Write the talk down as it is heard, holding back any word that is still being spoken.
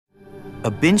A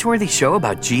binge-worthy show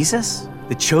about Jesus?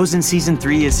 The Chosen Season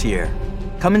 3 is here.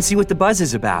 Come and see what the buzz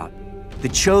is about. The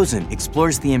Chosen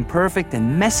explores the imperfect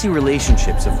and messy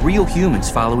relationships of real humans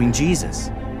following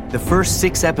Jesus. The first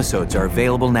 6 episodes are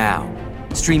available now.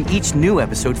 Stream each new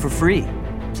episode for free.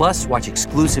 Plus, watch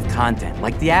exclusive content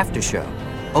like The After Show,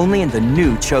 only in the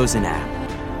new Chosen app.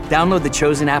 Download the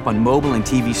Chosen app on mobile and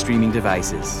TV streaming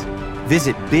devices.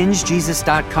 Visit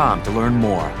bingejesus.com to learn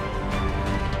more.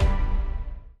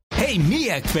 Hey,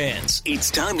 MEAC fans, it's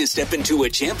time to step into a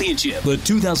championship. The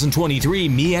 2023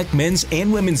 MEAC Men's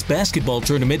and Women's Basketball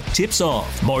Tournament tips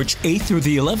off March 8th through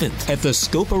the 11th at the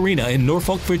Scope Arena in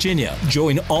Norfolk, Virginia.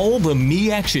 Join all the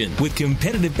Me action with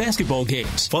competitive basketball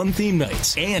games, fun theme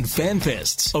nights, and fan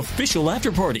fests, official after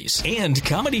parties, and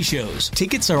comedy shows.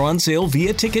 Tickets are on sale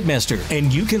via Ticketmaster,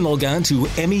 and you can log on to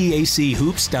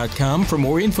meachoops.com for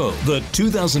more info. The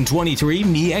 2023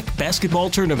 MEAC Basketball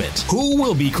Tournament. Who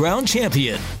will be crowned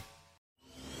champion?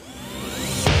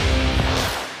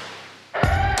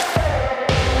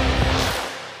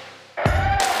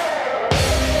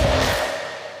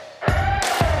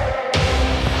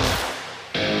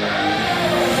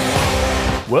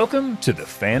 Welcome to the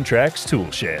Fantrax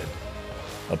Toolshed,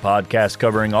 a podcast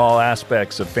covering all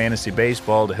aspects of fantasy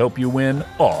baseball to help you win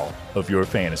all of your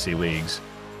fantasy leagues.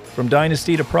 From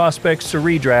dynasty to prospects to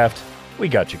redraft, we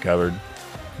got you covered.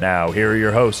 Now, here are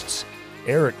your hosts,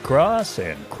 Eric Cross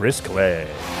and Chris Clegg.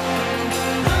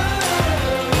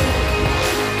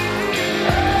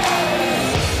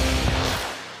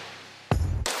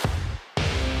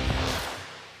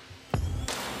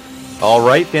 All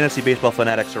right, fantasy baseball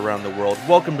fanatics around the world,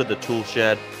 welcome to the Tool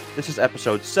Shed. This is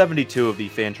episode 72 of the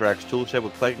Fantrax Tool Shed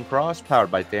with Clegg and Cross, powered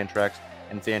by Fantrax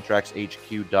and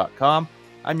FantraxHQ.com.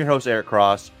 I'm your host, Eric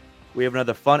Cross. We have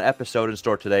another fun episode in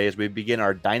store today as we begin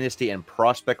our Dynasty and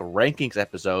Prospect Rankings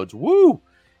episodes. Woo!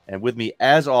 And with me,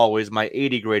 as always, my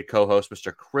 80-grade co-host,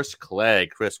 Mr. Chris Clegg.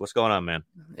 Chris, what's going on, man?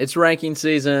 It's ranking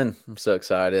season. I'm so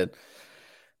excited.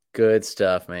 Good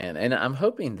stuff, man. And I'm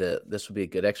hoping that this will be a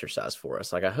good exercise for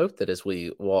us. Like, I hope that as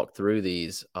we walk through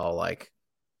these, I'll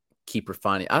keep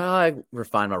refining. I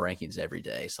refine my rankings every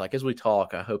day. So as we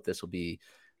talk, I hope this will be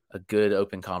a good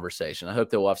open conversation. I hope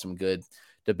that we'll have some good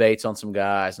debates on some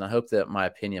guys, and I hope that my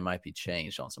opinion might be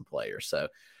changed on some players. So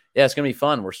yeah, it's going to be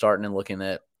fun. We're starting and looking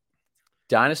at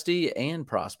dynasty and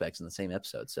prospects in the same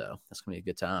episode. So that's going to be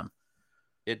a good time.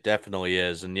 It definitely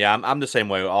is. And yeah, I'm the same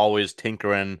way, always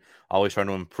tinkering, always trying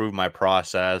to improve my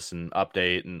process and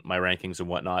update and my rankings and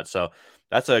whatnot. So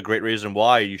that's a great reason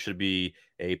why you should be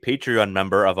a Patreon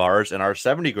member of ours in our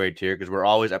 70 grade tier, because we're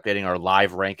always updating our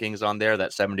live rankings on there.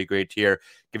 That 70 grade tier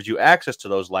gives you access to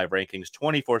those live rankings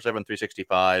 24/7,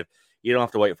 365. You don't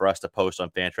have to wait for us to post on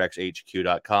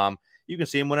FantraxHQ.com. You can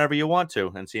see them whenever you want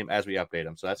to and see them as we update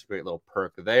them. So that's a great little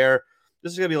perk there.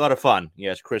 This is going to be a lot of fun.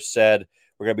 Yeah, as Chris said,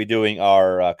 we're going to be doing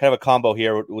our kind of a combo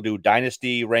here. We'll do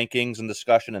dynasty rankings and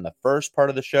discussion in the first part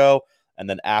of the show. And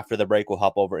then after the break, we'll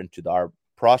hop over into our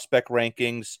prospect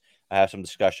rankings. I have some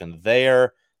discussion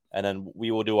there. And then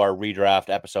we will do our redraft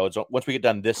episodes. Once we get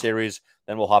done this series,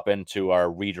 then we'll hop into our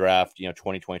redraft,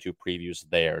 2022 previews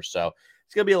there. So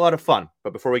it's going to be a lot of fun.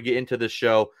 But before we get into this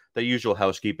show, the usual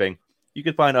housekeeping. You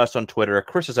can find us on Twitter.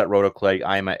 Chris is at RotoClegg.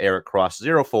 I am at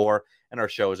EricCross04. And our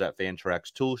show is at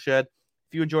Fantrax Toolshed.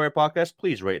 If you enjoy our podcast,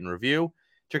 please rate and review.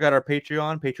 Check out our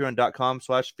Patreon,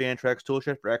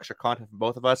 patreon.com/FantraxToolshed for extra content from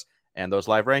both of us and those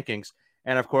live rankings.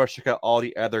 And, of course, check out all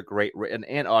the other great written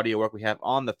and audio work we have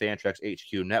on the Fantrax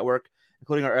HQ network,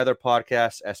 including our other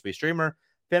podcasts, SB Streamer,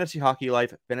 Fantasy Hockey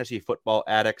Life, Fantasy Football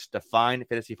Addicts, Define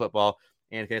Fantasy Football,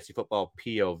 and Fantasy Football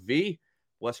POV.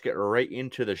 Let's get right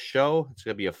into the show. It's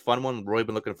going to be a fun one. Really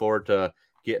been looking forward to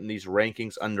getting these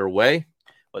rankings underway.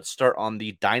 Let's start on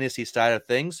the Dynasty side of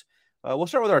things. We'll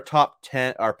start with our top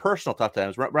 10, our personal top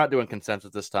 10s. We're not doing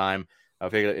consensus this time. I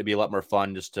figured it'd be a lot more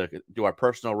fun just to do our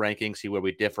personal rankings, see where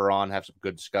we differ on, have some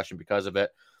good discussion because of it.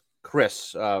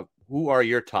 Chris, who are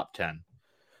your top 10?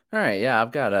 All right, yeah,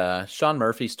 I've got Sean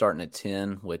Murphy starting at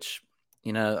 10, which,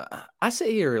 I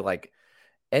say here,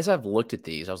 as I've looked at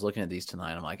these, I was looking at these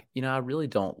tonight, I'm like, I really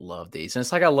don't love these. And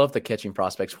it's I love the catching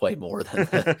prospects way more than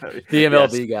the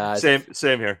MLB guys.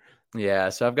 Same here. Yeah,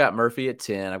 so I've got Murphy at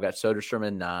 10. I've got Soderstrom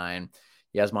at 9.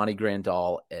 Yasmani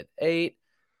Grandal at 8.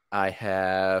 I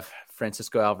have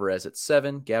Francisco Alvarez at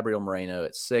 7. Gabriel Moreno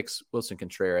at 6. Wilson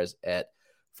Contreras at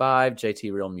 5.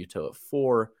 JT Realmuto at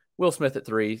 4. Will Smith at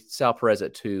 3. Sal Perez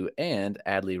at 2. And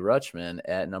Adley Rutschman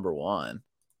at number 1.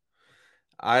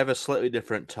 I have a slightly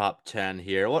different top 10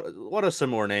 here. What are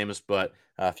similar names, but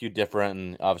a few different,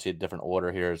 and obviously a different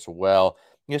order here as well.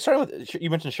 Starting with, you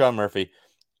mentioned Sean Murphy.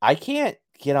 I can't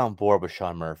get on board with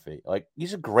Sean Murphy.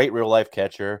 He's a great real life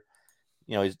catcher.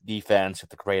 his defense with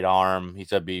the great arm. He's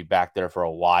going to be back there for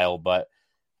a while, but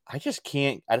I just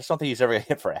don't think he's ever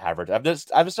hit for average. I've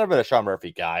just never been a Sean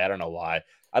Murphy guy. I don't know why.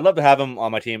 I'd love to have him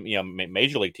on my team,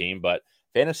 major league team, but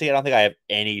fantasy, I don't think I have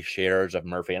any shares of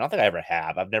Murphy. I don't think I ever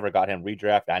have. I've never got him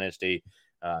redraft dynasty.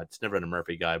 It's never been a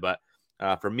Murphy guy, but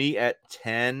for me at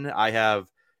 10, I have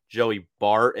Joey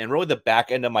Bart, and really the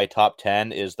back end of my top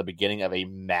 10 is the beginning of a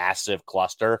massive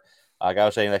cluster. Like I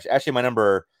was saying, that's actually my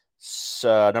number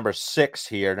 6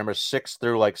 here. Number 6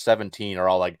 through like 17 are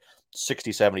all like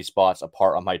 60, 70 spots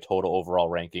apart on my total overall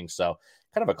ranking. So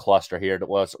kind of a cluster here. There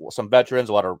was some veterans,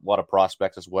 a lot of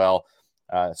prospects as well.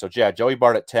 Joey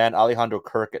Bart at 10, Alejandro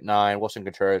Kirk at 9, Wilson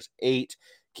Contreras 8,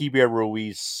 Keibert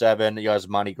Ruiz 7,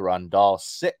 Yasmani Grandal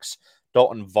 6,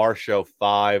 Dalton Varsho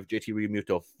 5, JT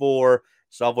Realmuto 4,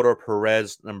 Salvador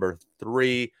Perez number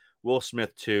 3, Will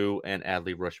Smith 2, and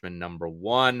Adley Rutschman number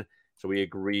 1. So we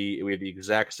agree. We have the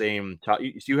exact same top.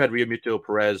 You had Realmuto,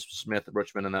 Perez, Smith,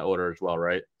 Rutschman in that order as well,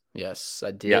 right? Yes,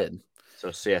 I did. Yep. So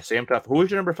same top. Who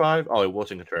was your number 5? Oh,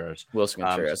 Wilson Contreras. Wilson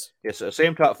Contreras. So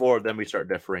same top 4. Then we start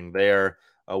differing there.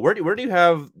 Where do you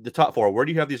have the top 4? Where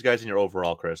do you have these guys in your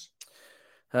overall, Chris?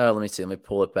 Let me see. Let me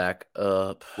pull it back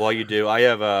up. While you do, I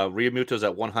have Realmuto's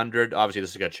at 100. Obviously,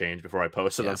 this is going to change before I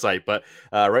post it on site. But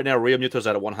right now, Realmuto's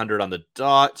at 100 on the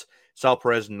dot. Sal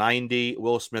Perez 90,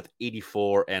 Will Smith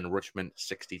 84, and Rutschman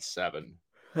 67.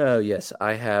 Oh, yes.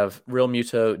 I have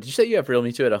Realmuto. Did you say you have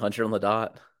Realmuto at 100 on the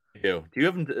dot? I do. Do you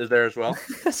have him there as well?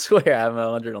 I swear I have him at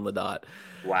 100 on the dot.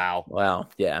 Wow.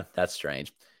 Yeah, that's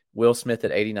strange. Will Smith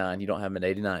at 89. You don't have him at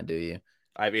 89, do you?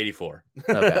 I have 84.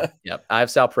 Okay. Yep. I have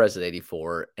Sal Perez at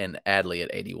 84 and Adley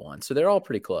at 81. So they're all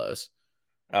pretty close.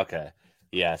 Okay.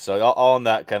 Yeah. So all in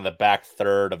that kind of the back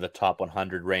third of the top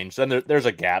 100 range. Then there's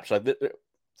a gap. So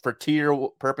for tier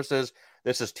purposes,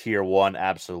 this is tier 1.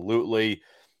 Absolutely.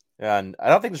 And I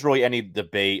don't think there's really any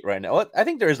debate right now. I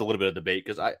think there is a little bit of debate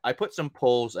because I put some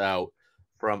polls out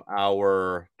from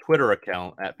our Twitter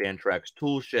account at Fantrax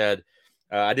Toolshed.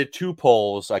 I did 2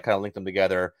 polls. I kind of linked them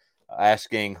together,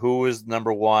 asking who is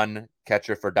number 1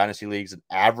 catcher for dynasty leagues and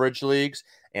average leagues,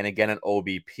 and again in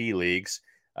OBP leagues.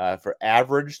 For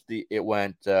average, it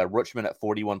went Rutschman at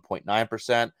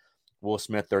 41.9%, Will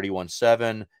Smith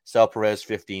 31.7%, Sal Perez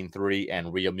 15.3%, and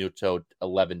Realmuto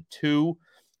 11.2%.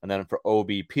 And then for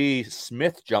OBP,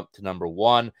 Smith jumped to number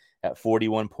 1 at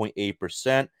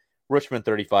 41.8%, Rutschman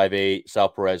 35.8%, Sal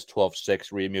Perez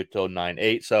 12.6%, Realmuto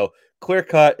 9.8%. So clear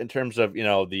cut in terms of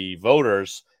the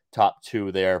voters, top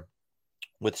 2 there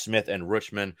with Smith and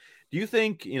Rutschman. Do you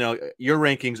think your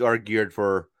rankings are geared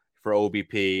for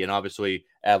OBP, and obviously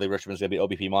Adley Rutschman is going to be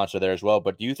OBP monster there as well?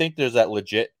 But do you think there's that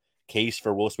legit case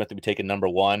for Will Smith to be taken number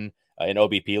 1 in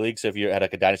OBP leagues if you had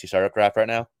like a dynasty starter craft right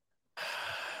now?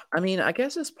 I mean, I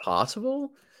guess it's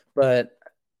possible, but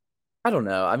I don't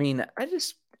know. I mean,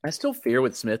 I still fear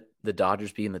with Smith, the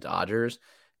Dodgers being the Dodgers,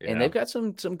 and they've got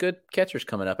some good catchers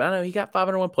coming up. I know he got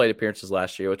 501 plate appearances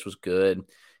last year, which was good.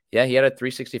 Yeah, he had a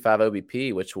 365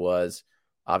 OBP, which was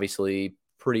obviously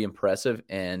pretty impressive,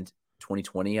 and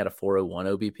 2020 he had a 401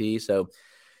 OBP. So,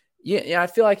 yeah, I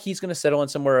feel like he's going to settle in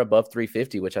somewhere above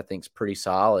 350, which I think is pretty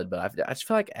solid. But I just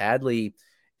feel like Adley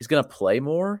is going to play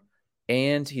more,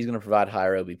 and he's going to provide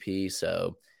higher OBP.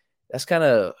 So that's kind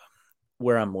of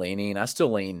where I'm leaning. I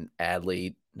still lean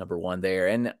Adley number 1 there.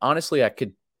 And honestly, I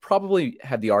could probably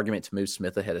have the argument to move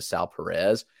Smith ahead of Sal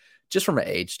Perez just from an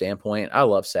age standpoint. I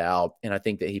love Sal, and I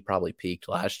think that he probably peaked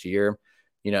last year.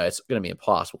 It's going to be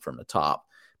impossible from the top.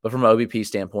 But from an OBP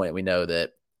standpoint, we know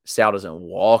that Sal doesn't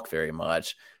walk very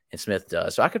much, and Smith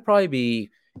does. So I could probably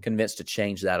be convinced to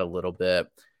change that a little bit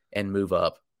and move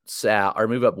up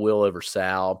Will over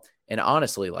Sal. And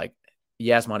honestly, like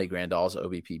Yasmani Grandal's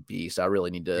OBP beast. I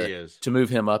really need to move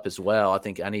him up as well. I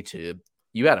think I need to.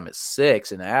 You had him at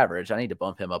 6 in average. I need to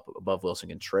bump him up above Wilson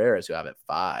Contreras, who I have at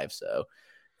 5. So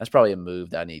that's probably a move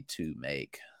that I need to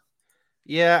make.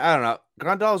 Yeah, I don't know.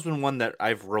 Grandal's been one that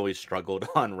I've really struggled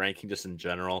on ranking just in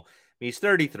general. He's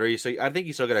 33, so I think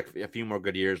he's still got a few more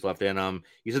good years left in him.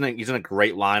 He's in a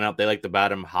great lineup. They like to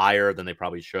bat him higher than they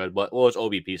probably should, but his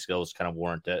OBP skills kind of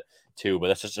warrant it too. But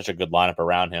that's just such a good lineup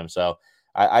around him. So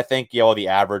I think the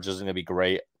average isn't going to be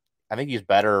great. I think he's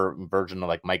better version of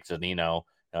like Mike Zunino.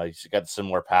 He's got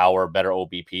similar power, better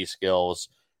OBP skills.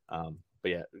 But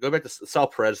yeah, go back to Sal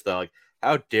Perez though. Like,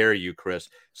 how dare you, Chris?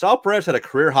 Sal Perez had a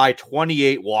career high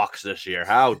 28 walks this year.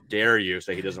 How dare you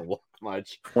say he doesn't walk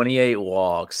much? 28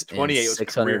 walks, 28 was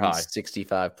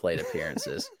 665 plate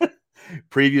appearances.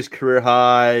 Previous career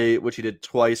high, which he did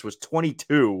twice, was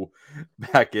 22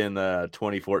 back in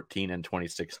 2014 and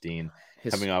 2016.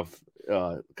 Coming off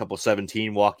a couple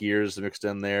 17 walk years mixed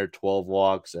in there, 12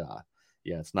 walks.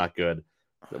 Yeah, it's not good.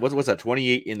 What's that?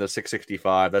 28 in the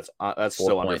 665. That's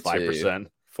still under 5%.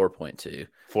 4.2.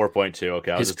 4.2.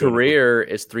 Okay. His career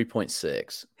is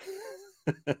 3.6.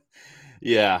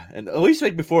 Yeah, and at least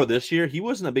like before this year, he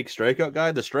wasn't a big strikeout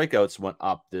guy. The strikeouts went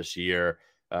up this year.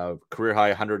 Career high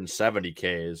 170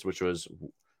 Ks, which was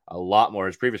a lot more.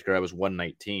 His previous career was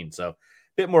 119, so a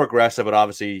bit more aggressive. But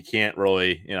obviously, you can't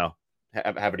really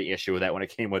have any issue with that when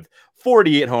it came with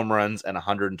 48 home runs and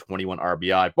 121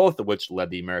 RBI, both of which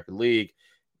led the American League,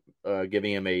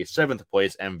 giving him a 7th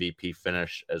place MVP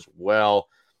finish as well.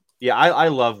 Yeah, I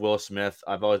love Will Smith.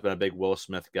 I've always been a big Will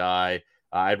Smith guy.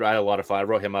 I had a lot of fun. I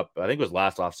wrote him up, I think it was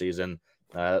last offseason.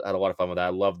 I had a lot of fun with that. I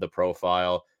love the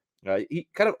profile. He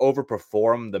kind of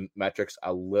overperformed the metrics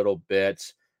a little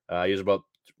bit. He was about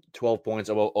 12 points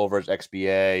over his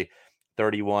XBA,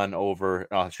 29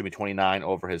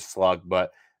 over his slug,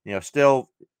 but still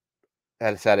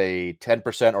has had a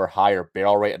 10% or higher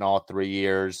barrel rate in all 3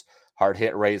 years. Hard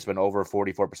hit rate has been over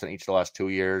 44% each of the last 2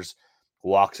 years.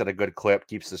 Walks at a good clip,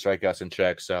 keeps the strikeouts in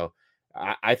check. So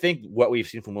I think what we've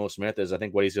seen from Will Smith is I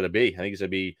think what he's going to be. I think he's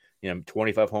going to be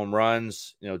 25 home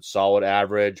runs, solid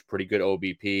average, pretty good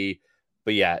OBP.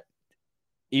 But yeah,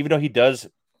 even though he does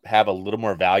have a little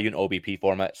more value in OBP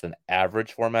formats than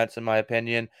average formats, in my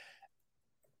opinion,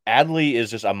 Adley is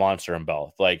just a monster in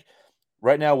both. Like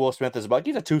right now, Will Smith is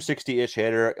he's a 260-ish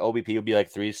hitter. OBP would be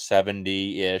like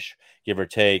 370-ish, give or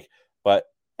take. But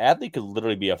Adley could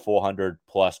literally be a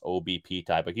 400-plus OBP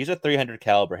type. Like he's a 300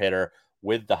 caliber hitter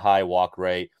with the high walk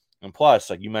rate. And plus,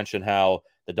 like you mentioned how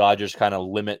the Dodgers kind of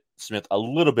limit Smith a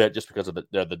little bit just because of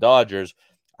the Dodgers.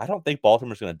 I don't think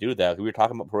Baltimore's going to do that. We were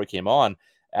talking about before he came on.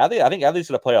 I think Adley's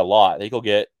going to play a lot. I think he'll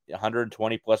get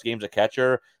 120-plus games at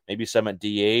catcher, maybe some at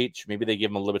DH. Maybe they give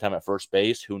him a little bit of time at first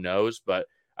base. Who knows? But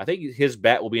I think his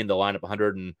bat will be in the lineup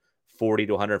 140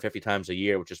 to 150 times a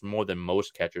year, which is more than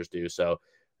most catchers do. So,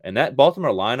 and that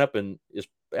Baltimore lineup is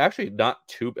actually not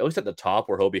too, at least at the top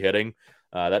where he'll be hitting.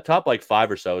 That top like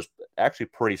 5 or so is actually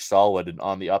pretty solid and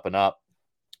on the up and up.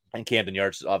 And Camden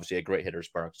Yards is obviously a great hitter's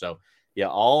park. So yeah,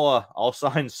 all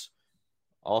signs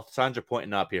are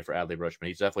pointing up here for Adley Rutschman.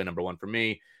 He's definitely number one for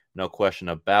me, no question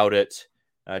about it.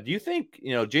 Do you think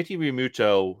JT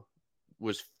Realmuto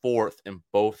was 4th in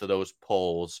both of those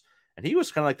polls, and he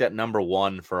was kind of like that number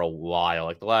one for a while,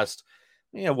 like the last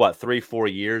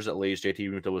 3-4 years at least. JT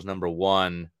Realmuto was number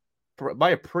one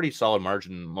by a pretty solid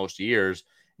margin most years.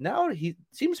 Now he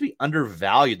seems to be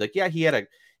undervalued. Like, yeah, he had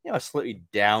a slightly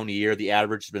down year. The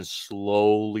average has been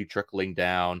slowly trickling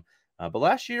down. But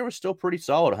last year was still pretty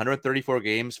solid. 134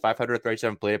 games,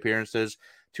 537 plate appearances,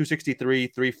 263,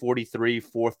 343,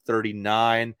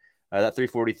 439. That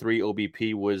 343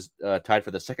 OBP was tied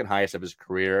for the second highest of his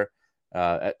career.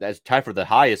 That's tied for the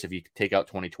highest if you take out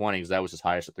 2020, because that was his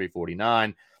highest at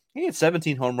 349. He had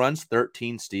 17 home runs,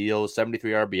 13 steals,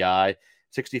 73 RBI.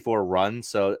 64 runs,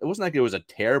 so it wasn't like it was a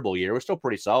terrible year. It was still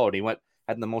pretty solid. He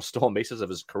had the most stolen bases of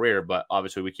his career, but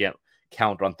obviously we can't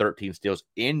count on 13 steals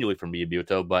annually from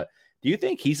Realmuto. But do you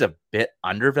think he's a bit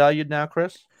undervalued now,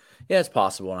 Chris? Yeah, it's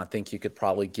possible, and I think you could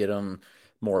probably get him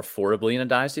more affordably in a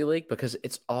dynasty league because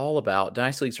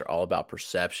dynasty leagues are all about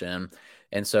perception,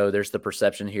 and so there's the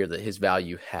perception here that his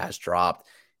value has dropped.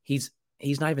 He's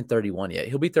not even 31 yet.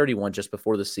 He'll be 31 just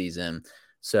before the season,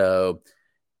 so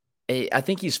I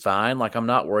think he's fine. Like, I'm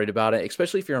not worried about it,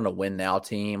 especially if you're on a win now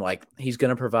team. Like, he's going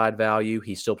to provide value.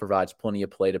 He still provides plenty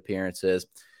of plate appearances.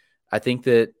 I think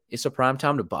that it's a prime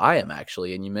time to buy him,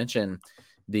 actually. And you mentioned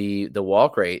the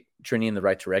walk rate trending in the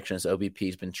right direction as OBP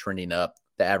has been trending up.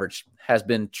 The average has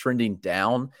been trending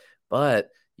down, but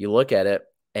you look at it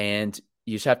and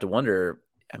you just have to wonder,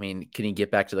 I mean, can he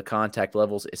get back to the contact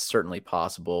levels? It's certainly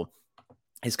possible.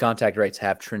 His contact rates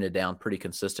have trended down pretty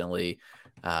consistently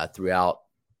throughout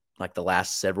like the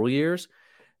last several years,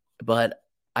 but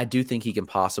I do think he can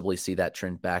possibly see that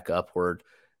trend back upward.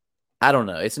 I don't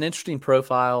know. It's an interesting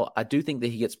profile. I do think that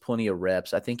he gets plenty of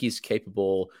reps. I think he's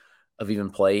capable of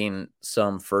even playing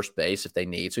some first base if they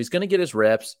need. So he's going to get his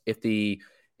reps and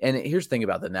here's the thing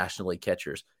about the National League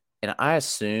catchers. And I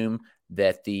assume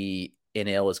that the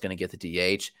NL is going to get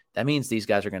the DH. That means these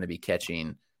guys are going to be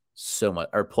catching so much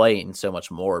or playing so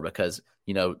much more because,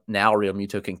 now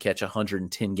Realmuto can catch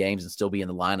 110 games and still be in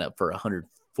the lineup for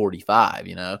 145,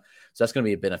 so that's going to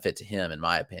be a benefit to him, in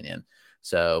my opinion.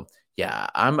 So yeah,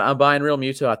 I'm buying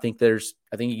Realmuto. I think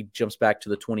he jumps back to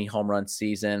the 20 home run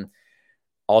season.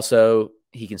 Also,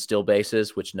 he can steal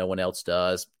bases, which no one else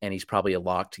does. And he's probably a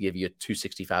lock to give you a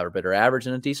 265 or better average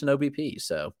and a decent OBP.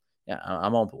 So yeah,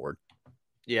 I'm on board.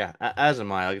 Yeah, as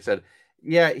am I. Like I said,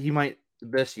 yeah, he might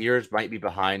this year's might be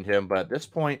behind him, but at this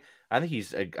point, I think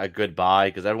he's a good buy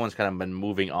because everyone's kind of been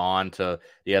moving on to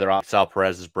the other Sal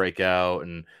Perez's breakout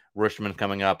and Rishman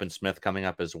coming up and Smith coming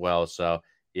up as well. So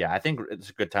yeah, I think it's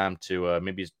a good time to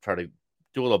maybe try to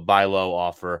do a little buy low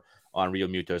offer on Real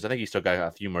Mutos. I think he's still got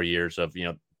a few more years of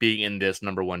being in this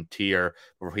number one tier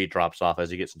before he drops off as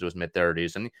he gets into his mid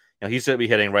 30s, and he's going to be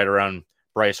hitting right around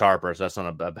Bryce Harper, so that's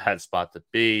not a bad spot to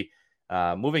be.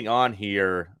 Moving on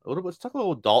here, let's talk a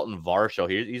little Dalton Varsho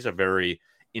here. He's a very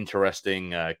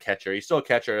interesting catcher. He's still a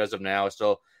catcher as of now.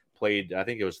 Still played, I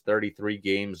think it was 33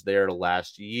 games there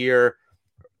last year.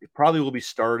 He probably will be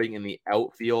starting in the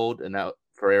outfield, and that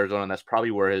for Arizona, and that's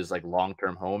probably where his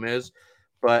long-term home is.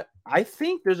 But I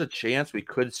think there's a chance we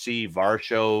could see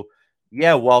Varsho.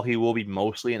 Yeah, while he will be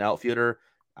mostly an outfielder,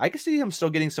 I can see him still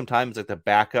getting some times like the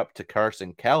backup to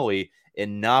Carson Kelly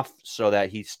enough so that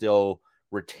he still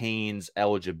retains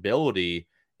eligibility,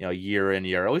 year in,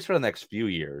 year, at least for the next few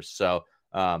years. So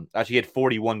actually he had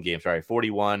 41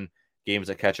 games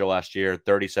at catcher last year,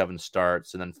 37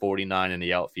 starts, and then 49 in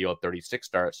the outfield, 36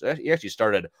 starts. So he actually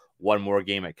started one more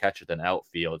game at catcher than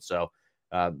outfield. So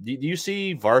do you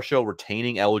see Varsho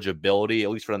retaining eligibility, at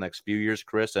least for the next few years,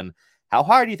 Chris? And how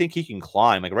high do you think he can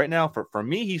climb? Like right now, for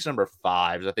me, he's number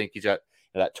 5. I think he's got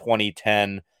that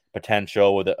 2010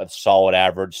 potential with a solid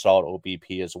average, solid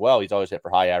OBP as well. He's always hit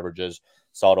for high averages,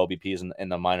 solid OBPs in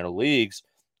the minor leagues.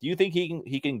 Do you think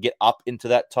he can get up into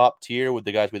that top tier with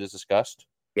the guys we just discussed?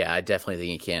 Yeah, I definitely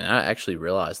think he can. I actually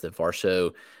realized that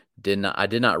Varsho I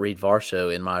did not read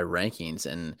Varsho in my rankings,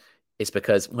 and it's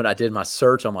because when I did my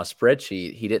search on my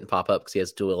spreadsheet, he didn't pop up because he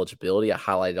has dual eligibility. I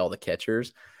highlighted all the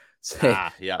catchers. So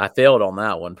yeah. I failed on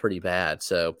that one pretty bad.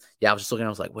 So yeah, I was just looking, I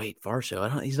was like, wait,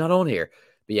 Varsho, he's not on here.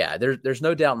 But yeah, there's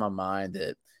no doubt in my mind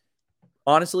that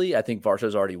honestly, I think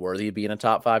Varsho's already worthy of being a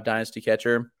top 5 dynasty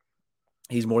catcher.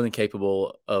 He's more than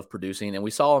capable of producing, and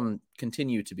we saw him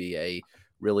continue to be a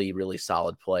really, really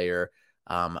solid player.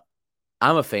 I'm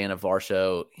a fan of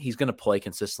Varsho. He's going to play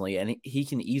consistently, and he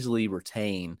can easily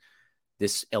retain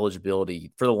this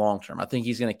eligibility for the long term. I think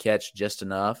he's going to catch just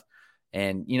enough.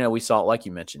 And, we saw it, like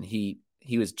you mentioned, he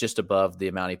was just above the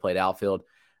amount he played outfield.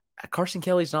 Carson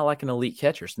Kelly's not like an elite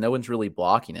catcher, so no one's really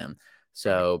blocking him.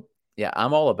 So, yeah,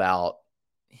 I'm all about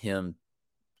him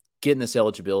getting this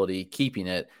eligibility, keeping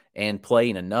it, and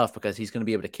playing enough because he's going to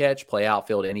be able to catch, play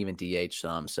outfield, and even DH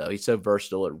some. So he's so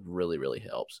versatile, it really, really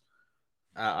helps.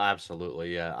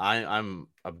 Absolutely, yeah. I'm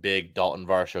a big Dalton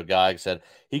Varsho guy. Like I said,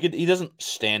 he doesn't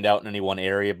stand out in any one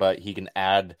area, but he can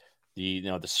add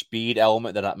the speed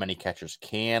element that not many catchers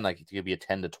can. Like he could be a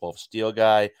 10 to 12 steal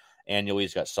guy. Annually,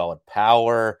 he's got solid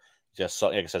power. Just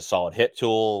like I said, solid hit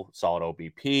tool, solid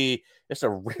OBP. Just a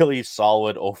really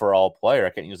solid overall player. I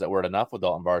can't use that word enough with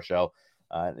Dalton Varsho.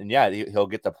 And yeah, he'll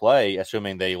get to play,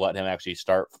 assuming they let him actually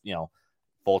start,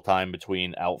 full time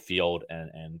between outfield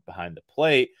and behind the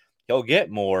plate. He'll get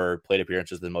more plate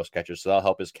appearances than most catchers, so that'll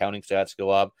help his counting stats go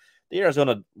up. The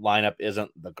Arizona lineup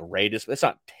isn't the greatest, but it's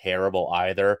not terrible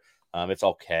either. It's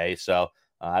okay, so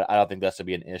I don't think that's to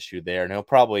be an issue there. And he'll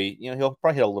probably hit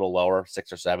a little lower,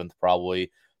 6th or 7th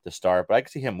probably to start, but I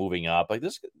can see him moving up. Like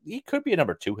this, he could be a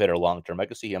number 2 hitter long term. I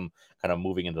could see him kind of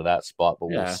moving into that spot, but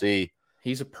we'll see.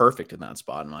 He's a perfect in that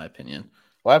spot, in my opinion.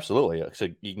 Well, absolutely. So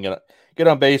you can get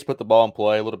on base, put the ball in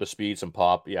play, a little bit of speed, some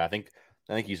pop. Yeah, I think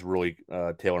he's really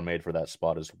tailor-made for that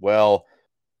spot as well.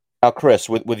 Now, Chris,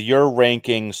 with your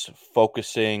rankings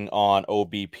focusing on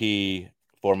OBP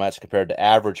formats compared to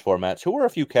average formats, who are a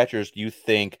few catchers do you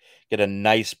think get a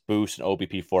nice boost in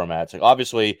OBP formats? Like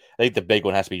obviously, I think the big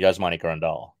one has to be Yasmani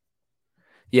Grandal.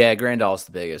 Yeah, Grandal's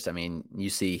the biggest. I mean, you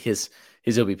see his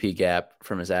OBP gap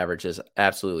from his average is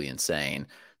absolutely insane.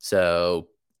 So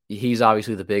he's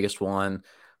obviously the biggest one.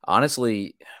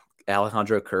 Honestly,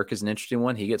 Alejandro Kirk is an interesting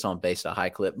one. He gets on base at a high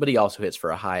clip, but he also hits for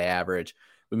a high average.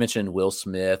 We mentioned Will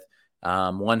Smith.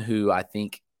 One who I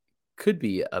think could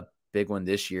be a big one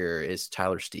this year is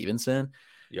Tyler Stevenson,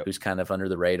 who's kind of under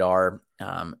the radar.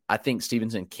 I think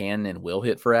Stevenson can and will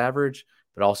hit for average,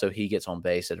 but also he gets on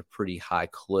base at a pretty high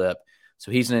clip.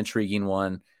 So he's an intriguing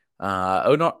one.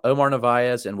 Omar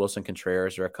Narvaez and Wilson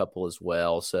Contreras are a couple as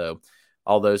well. So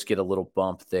all those get a little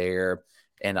bump there.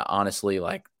 And honestly,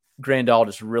 like Grandal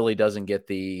just really doesn't get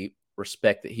the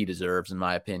respect that he deserves, in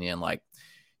my opinion. Like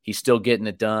he's still getting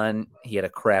it done. He had a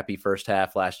crappy first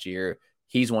half last year.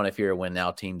 He's one if you're a win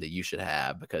now team that you should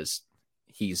have because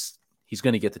he's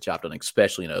going to get the job done,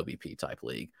 especially in an OBP type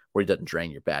league where he doesn't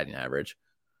drain your batting average.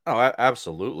 Oh,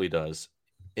 absolutely does.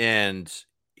 And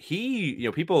he,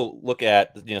 people look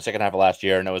at, second half of last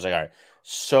year and it was like, all right,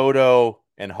 Soto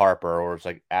and Harper, or it's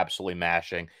like absolutely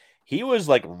mashing. he was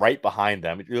like right behind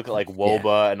them. You look at like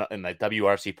WOBA and like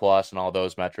WRC plus and all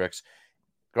those metrics.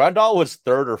 Grandal was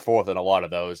third or fourth in a lot of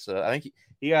those. I think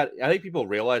I think people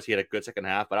realized he had a good second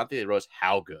half, but I don't think they realized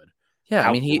how good. Yeah, how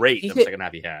I mean, great the second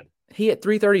half he had. He hit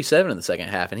 337 in the second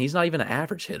half, and he's not even an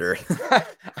average hitter.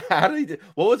 How did he do?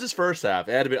 What was his first half?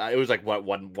 It was like what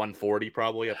 140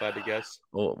 probably, if I had to guess.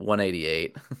 Well,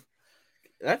 188.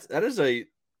 That's a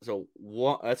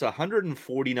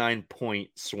 149 point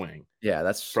swing. Yeah,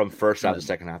 that's from first half to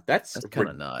second half. That's kind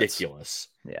of ridiculous.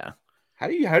 Nuts. Yeah. How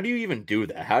do you even do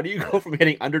that? How do you go from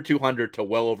hitting under 200 to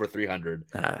well over 300?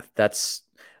 I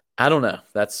don't know.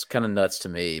 That's kind of nuts to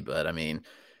me, but I mean,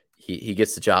 he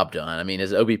gets the job done. I mean,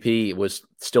 his OBP was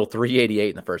still 388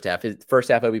 in the first half. His first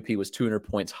half OBP was 200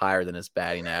 points higher than his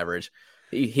batting average.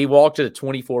 He walked at a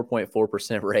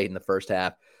 24.4% rate in the first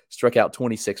half, struck out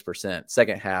 26%.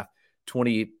 Second half,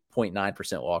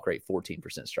 20.9% walk rate, 14%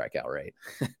 strikeout rate.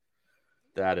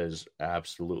 That is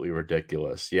absolutely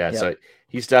ridiculous. Yeah, so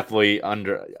he's definitely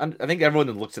under. I think everyone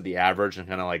that looks at the average and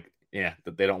kind of like,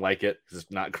 that they don't like it because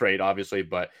it's not great, obviously.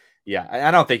 But yeah,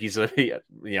 I don't think he's a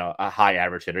high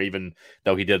average hitter, even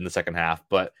though he did in the second half.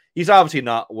 But he's obviously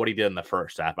not what he did in the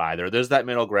first half either. There's that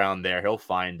middle ground there. He'll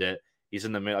find it. He's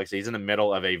in the middle. Like I said, he's in the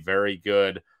middle of a very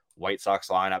good White Sox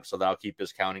lineup, so that'll keep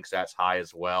his counting stats high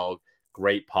as well.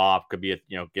 Great pop, could be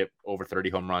get over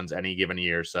 30 home runs any given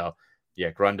year. So.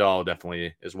 Yeah, Grandal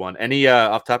definitely is one. Any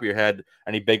off the top of your head,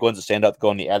 any big ones that stand out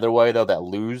going the other way though that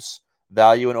lose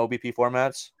value in OBP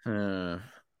formats?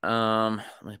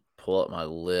 Let me pull up my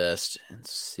list and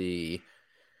see.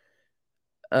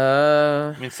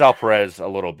 I mean, Sal Perez a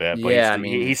little bit, but yeah,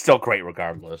 he's still great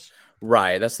regardless.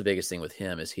 Right, that's the biggest thing with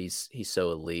him is he's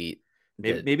so elite.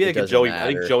 Maybe like a Joey. Matter.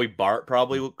 I think Joey Bart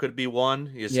probably could be one.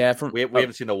 We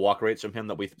haven't seen the walk rates from him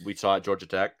that we saw at Georgia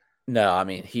Tech. No, I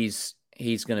mean he's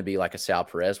going to be like a Sal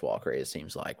Perez walk rate. It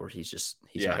seems like where he's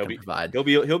not going to provide.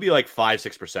 He'll be like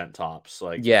 5-6% tops.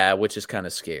 Like which is kind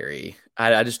of scary.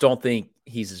 I just don't think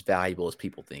he's as valuable as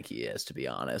people think he is, to be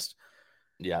honest.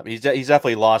 Yeah, he's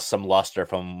definitely lost some luster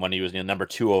from when he was number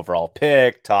 2 overall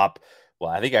pick, top.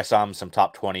 Well, I think I saw him some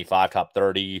top 25, top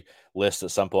 30 lists at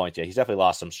some point. Yeah, he's definitely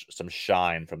lost some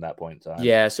shine from that point in time.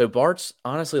 Yeah, so Bart's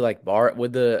honestly like Bart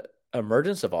with the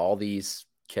emergence of all these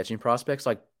catching prospects,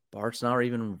 like Bart's not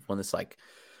even one that's like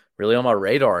really on my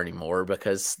radar anymore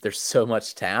because there's so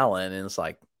much talent. And it's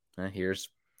like, here's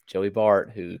Joey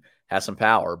Bart who has some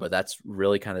power, but that's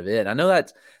really kind of it. I know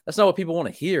that's not what people want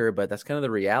to hear, but that's kind of the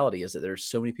reality is that there's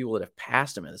so many people that have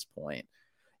passed him at this point.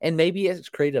 And maybe it's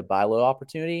created a buy low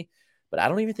opportunity, but I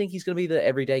don't even think he's going to be the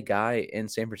everyday guy in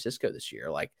San Francisco this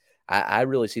year. Like I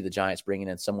really see the Giants bringing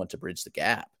in someone to bridge the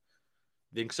gap.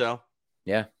 Think so?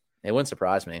 Yeah. It wouldn't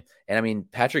surprise me. And I mean,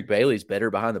 Patrick Bailey's better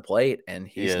behind the plate, and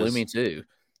he's looming too.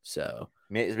 So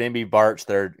maybe Bart's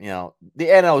third. The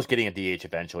NL is getting a DH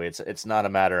eventually. It's not a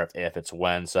matter of if, it's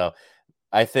when. So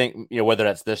I think whether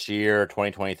that's this year,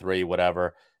 2023,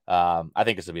 whatever. I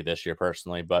think it's gonna be this year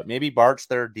personally, but maybe Bart's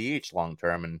their DH long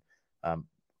term, and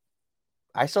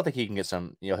I still think he can get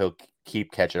some. He'll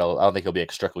keep catching. I don't think he'll be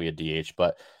strictly a DH,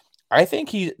 but I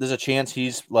think there's a chance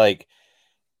he's like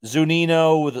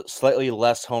Zunino with slightly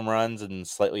less home runs and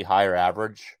slightly higher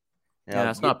average.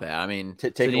 That's not bad. I mean,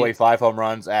 take away 5 home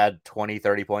runs, add 20,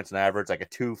 30 points in average, like a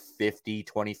 250,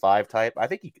 25 type. I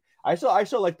think I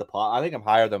still like the pot. I think I'm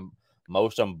higher than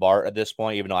most on Bart at this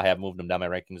point, even though I have moved him down my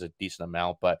rankings a decent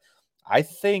amount. But I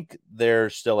think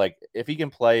there's still like, if he can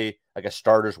play like a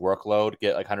starter's workload,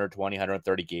 get like 120,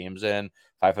 130 games in,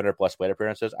 500 plus plate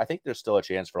appearances, I think there's still a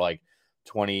chance for like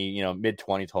 20, mid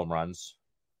 20s home runs.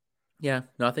 Yeah,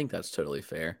 no, I think that's totally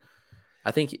fair.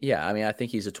 I think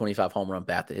he's a 25 home run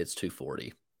bat that hits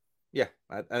 240. Yeah,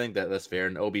 I think that's fair.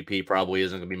 And OBP probably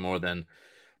isn't going to be more than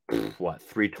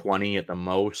 320 at the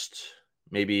most,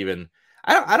 maybe even.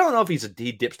 I don't know if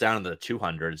he dips down into the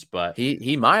 200s, but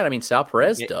he might. I mean, Sal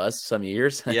Perez does some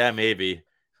years. Yeah, maybe.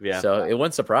 Yeah. So it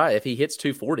wouldn't surprise if he hits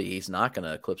 240. He's not going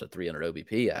to eclipse a 300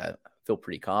 OBP. I feel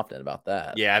pretty confident about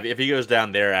that. Yeah, if he goes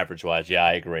down there average wise, yeah,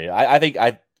 I agree. I think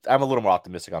I'm a little more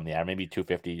optimistic on the average, maybe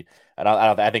 250.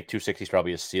 I think 260 is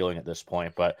probably his ceiling at this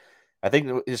point, but I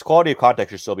think his quality of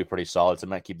contact should still be pretty solid. So it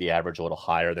might keep the average a little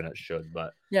higher than it should.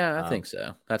 But yeah, I think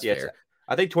so. That's fair.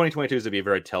 I think 2022 is going to be a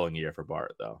very telling year for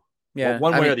Bart, though. Yeah,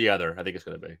 one way or the other, I think it's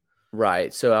going to be.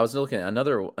 Right. So I was looking at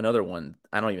another one.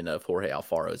 I don't even know if Jorge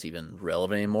Alfaro is even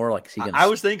relevant anymore. Like, is he gonna... I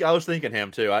was thinking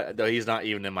him too. Though he's not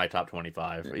even in my top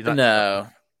 25. No.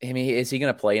 I mean, is he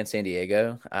going to play in San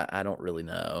Diego? I don't really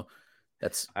know.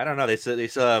 I don't know. They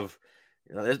still have.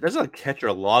 There's a catcher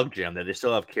logjam there. They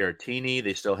still have Caratini.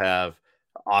 They still have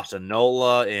Austin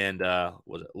Nola and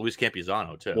was it Luis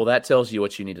Campuzano too? Well, that tells you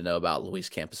what you need to know about Luis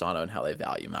Camposano and how they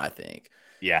value him, I think.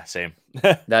 Yeah, same.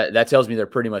 That tells me they're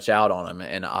pretty much out on him.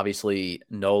 And obviously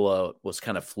Nola was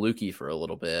kind of fluky for a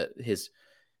little bit.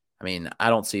 I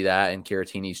don't see that. And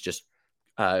Caratini's just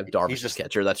Darvish's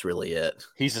catcher. That's really it.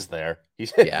 He's just there.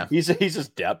 He's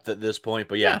just depth at this point.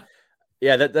 But yeah.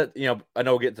 That I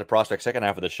know we'll get into the prospect second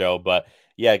half of the show, but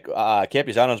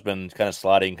Campuzano's been kind of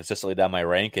sliding consistently down my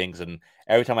rankings, and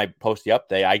every time I post the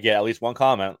update, I get at least one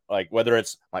comment, like whether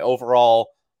it's my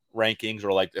overall rankings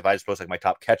or like if I just post like my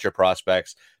top catcher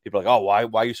prospects, people are like, "Oh,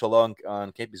 why are you so low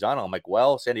on Campuzano?" I'm like,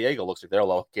 "Well, San Diego looks like they're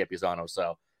low on Campuzano."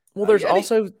 So, there's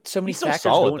also so many he's factors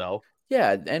solid, going. Though.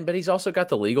 Yeah, but he's also got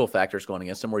the legal factors going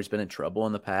against him where he's been in trouble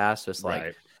in the past. So it's like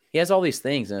Right. He has all these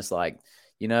things, and it's like,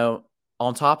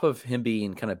 on top of him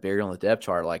being kind of buried on the depth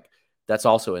chart, like that's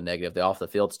also a negative, the off the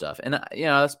field stuff. And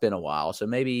that's been a while, so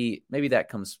maybe that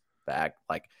comes back.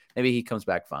 Like maybe he comes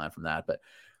back fine from that, but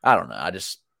I don't know.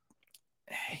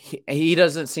 He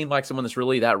doesn't seem like someone that's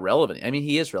really that relevant. I mean,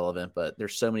 he is relevant, but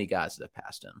there's so many guys that have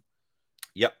passed him.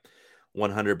 Yep.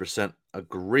 100%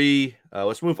 agree.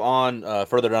 Let's move on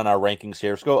further down our rankings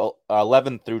here. Let's go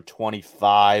 11 through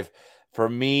 25. For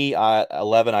me,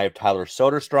 11, I have Tyler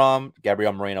Soderstrom,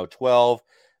 Gabriel Moreno, 12,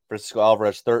 Francisco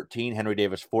Alvarez, 13, Henry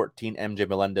Davis, 14, MJ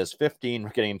Melendez, 15. We're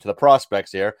getting into the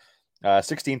prospects here.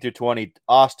 16 through 20,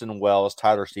 Austin Wells,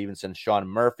 Tyler Stevenson, Sean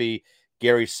Murphy,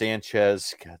 Gary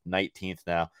Sanchez, 19th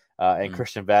now, and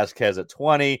Christian Vasquez at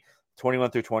 20.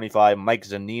 21 through 25, Mike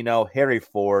Zunino, Harry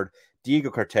Ford,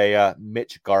 Diego Cartaya,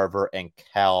 Mitch Garver, and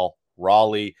Cal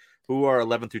Raleigh, who are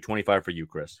 11 through 25 for you,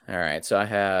 Chris. All right, so I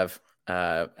have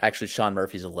actually Sean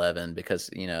Murphy's 11 because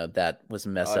that was a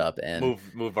mess up and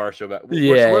move Varsho back.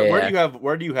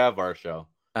 Where do you have Varsho?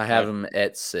 I have him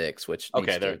at 6, which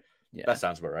that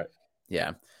sounds about right.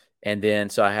 Yeah, and then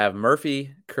so I have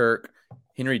Murphy, Kirk,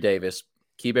 Henry Davis,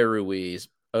 Keibert Ruiz,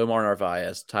 Omar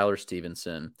Narvaez, Tyler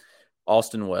Stevenson,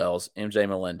 Austin Wells, MJ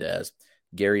Melendez,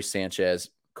 Gary Sanchez,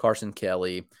 Carson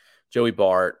Kelly, Joey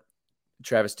Bart,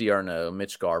 Travis d'Arnaud,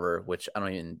 Mitch Garver, which I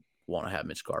don't even want to have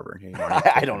Mitch Garver in here.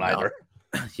 I don't either.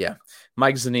 Yeah.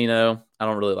 Mike Zunino, I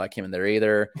don't really like him in there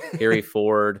either. Harry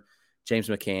Ford, James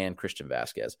McCann, Christian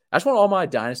Vasquez. I just want all my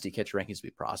dynasty catcher rankings to be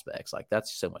prospects. Like,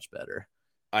 that's so much better.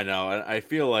 I know. I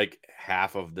feel like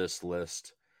half of this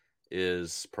list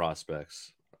is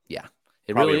prospects. Yeah.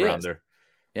 It Probably really around is. there.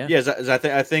 Yeah.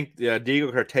 Yeah, I think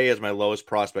Diego Cartaya is my lowest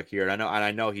prospect here. And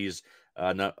I know he's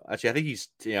no, actually, I think he's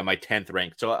my 10th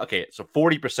ranked. So, okay, so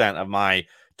 40% of my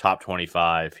top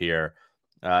 25 here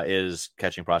is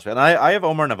catching prospect. And I have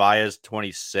Omar Narvaez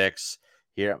 26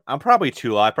 here. I'm probably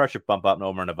too low. I probably should bump up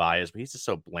Omar Narvaez, but he's just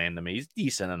so bland to me. He's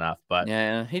decent enough, but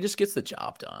yeah, he just gets the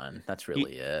job done. That's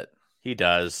really it. He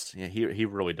does. Yeah, he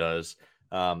really does.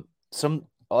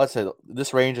 Let's say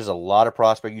this range is a lot of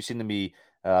prospect. You seem to be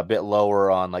a bit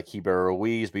lower on like Keibert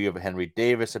Ruiz, but you have Henry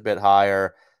Davis a bit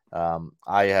higher.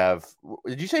 I have.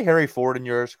 Did you say Harry Ford in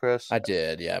yours, Chris? I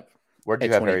did. Yep. Where do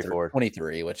you have Harry Ford?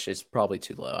 23, which is probably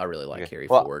too low. I really like Harry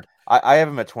Well, Ford. I have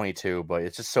him at 22, but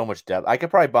it's just so much depth. I could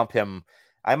probably bump him.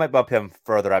 I might bump him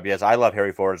further up because I love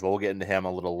Harry Ford as well. We'll get into him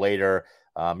a little later.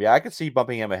 I could see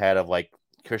bumping him ahead of like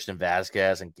Christian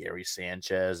Vasquez and Gary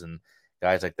Sanchez and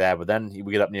guys like that. But then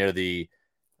we get up near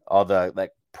all the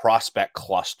like prospect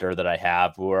cluster that I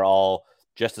have, who are all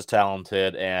just as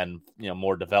talented and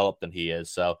more developed than he is.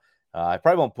 So I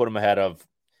probably won't put him ahead of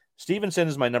Stevenson.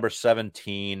 Is my number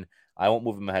 17. I won't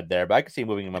move him ahead there, but I could see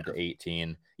moving him up to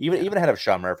 18, even ahead of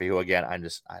Sean Murphy, who again I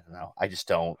don't know. I just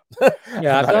don't.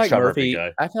 Yeah, I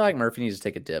feel like Murphy needs to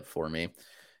take a dip for me.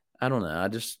 I don't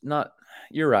know.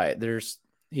 You're right.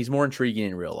 He's more intriguing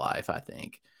in real life, I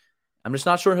think. I'm just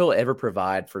not sure he'll ever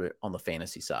provide on the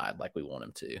fantasy side like we want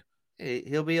him to.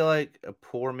 He'll be like a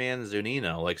poor man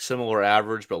Zunino, like similar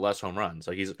average but less home runs.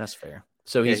 Like that's fair.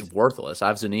 So he's worthless. I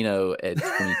have Zunino at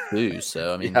 22.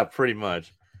 So I mean, yeah, pretty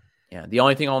much. Yeah, the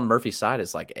only thing on Murphy's side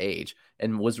is like age.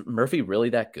 And was Murphy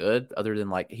really that good? Other than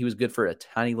like he was good for a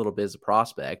tiny little bit as a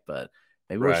prospect, but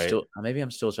maybe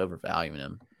I'm still just overvaluing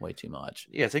him way too much.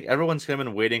 Yeah, I think everyone's kind of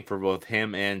been waiting for both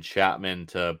him and Chapman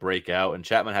to break out, and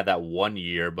Chapman had that 1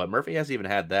 year, but Murphy hasn't even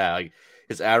had that. Like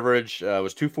his average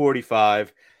was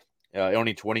 245,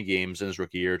 only 20 games in his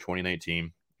rookie year,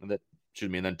 2019. And then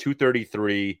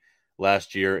 233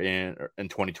 last year in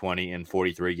 2020 in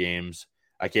 43 games.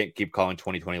 I can't keep calling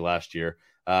 2020 last year.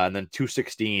 And then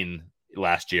 216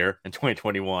 last year in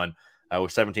 2021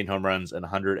 with 17 home runs and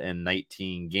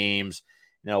 119 games.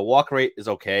 Walk rate is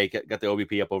okay. Got the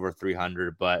OBP up over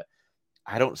 300, but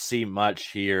I don't see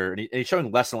much here. And he's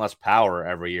showing less and less power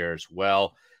every year as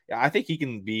well. I think he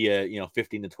can be a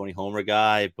 15 to 20 homer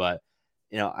guy, but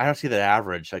I don't see that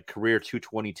average, like career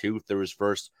 222 through his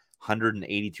first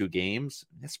 182 games.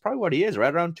 That's probably what he is,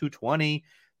 right around 220,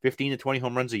 15 to 20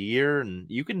 home runs a year. And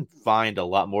you can find a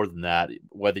lot more than that,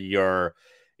 whether you're,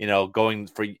 going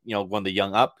for, one of the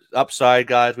young upside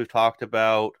guys we've talked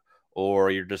about,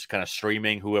 or you're just kind of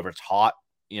streaming whoever's hot,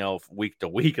 week to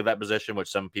week of that position, which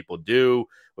some people do,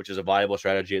 which is a viable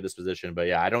strategy at this position. But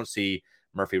yeah, I don't see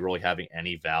Murphy really having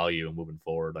any value moving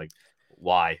forward. Like,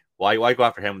 why go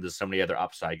after him when there's so many other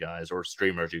upside guys or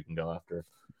streamers you can go after?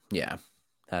 Yeah,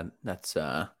 that's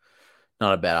not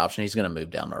a bad option. He's going to move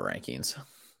down my rankings.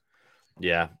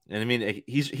 Yeah, and I mean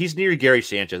he's near Gary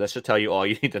Sanchez. That should tell you all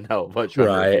you need to know about Sean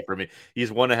Murphy for me.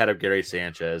 He's one ahead of Gary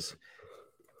Sanchez,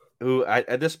 who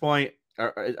at this point,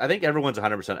 I think everyone's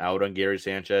 100% out on Gary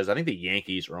Sanchez. I think the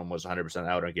Yankees are almost 100%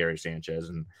 out on Gary Sanchez,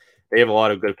 and they have a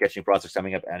lot of good catching prospects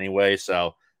coming up anyway.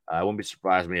 So I wouldn't be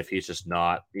surprised if he's just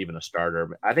not even a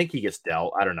starter. I think he gets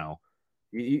dealt. I don't know.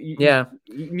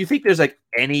 You think there's like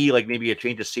any, like maybe a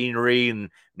change of scenery and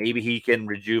maybe he can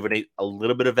rejuvenate a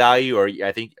little bit of value, or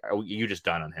I think are you just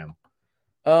done on him?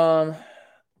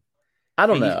 I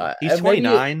don't know. He's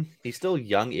 29. He's still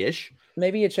young-ish.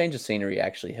 Maybe a change of scenery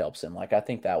actually helps him. Like, I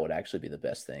think that would actually be the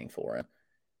best thing for him.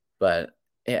 But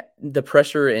yeah, the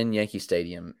pressure in Yankee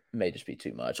Stadium may just be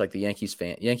too much. Like, the Yankees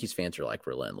fans are like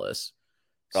relentless.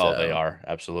 So, they are,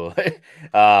 absolutely.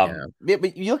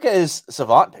 But you look at his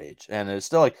Savant page, and it's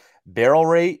still like barrel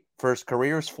rate for his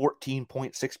career is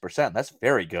 14.6%. That's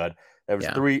very good. There was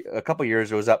a couple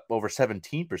years it was up over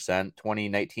 17%,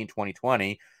 2019,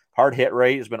 2020. Hard hit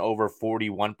rate has been over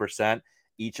 41%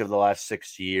 each of the last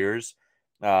 6 years.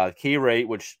 K rate,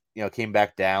 which came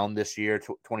back down this year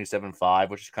to 27.5,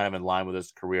 which is kind of in line with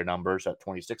his career numbers at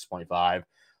 26.5.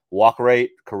 Walk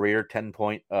rate, career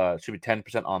 10%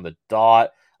 on the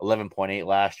dot, 11.8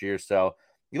 last year. So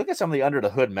you look at some of the under the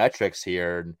hood metrics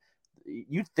here, and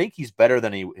you'd think he's better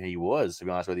than he was, to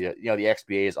be honest with you. The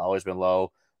XBA has always been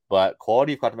low, but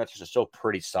quality of contact metrics is still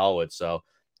pretty solid. So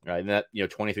and that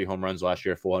 23 home runs last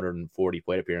year, 440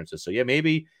 plate appearances. So yeah,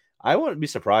 maybe I wouldn't be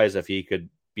surprised if he could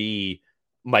be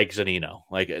Mike Zunino,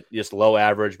 like just low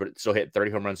average, but still hit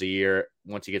 30 home runs a year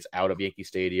once he gets out of Yankee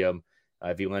Stadium.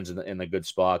 If he lands in the good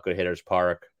spot, good hitter's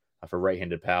park for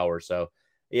right-handed power. So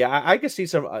yeah, I could see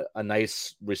a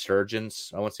nice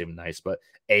resurgence. I won't say nice, but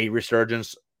a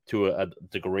resurgence to a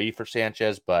degree for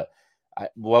Sanchez. But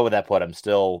what would that put him?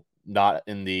 Still not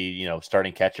in the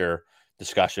starting catcher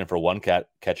discussion for one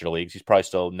catcher leagues. He's probably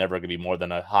still never going to be more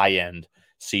than a high-end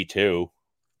C2.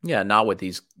 Yeah, not with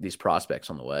these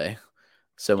prospects on the way.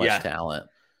 So much talent.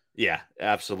 Yeah,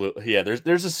 absolutely. Yeah, there's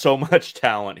just so much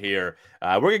talent here.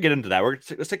 We're going to get into that.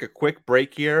 Let's take a quick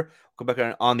break here. We'll come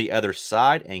back on the other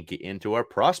side and get into our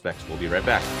prospects. We'll be right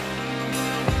back.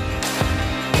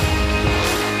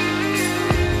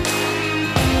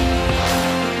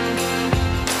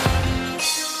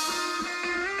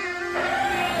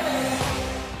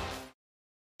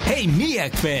 Hey,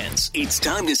 MEAC fans, it's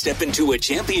time to step into a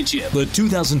championship. The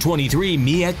 2023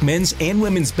 MEAC Men's and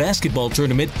Women's Basketball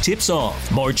Tournament tips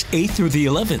off March 8th through the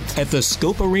 11th at the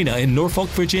Scope Arena in Norfolk,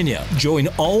 Virginia. Join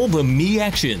all the MEAC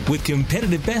action with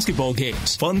competitive basketball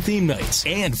games, fun theme nights,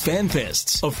 and fan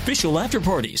fests, official after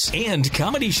parties, and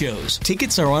comedy shows.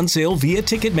 Tickets are on sale via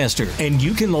Ticketmaster, and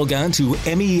you can log on to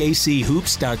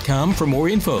meachoops.com for more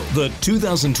info. The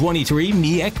 2023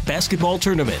 MEAC Basketball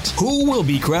Tournament. Who will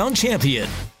be crowned champion?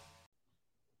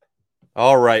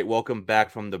 All right, welcome back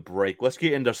from the break. Let's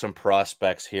get into some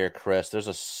prospects here, Chris.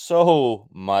 There's so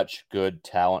much good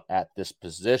talent at this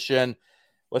position.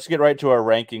 Let's get right to our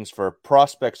rankings for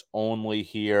prospects only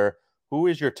here. Who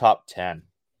is your top 10?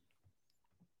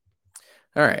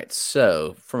 All right,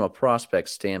 so from a prospect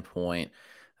standpoint,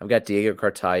 I've got Diego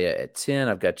Cartaya at 10.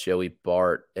 I've got Joey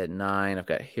Bart at 9. I've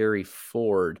got Harry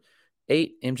Ford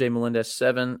 8. MJ Melendez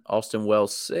 7. Austin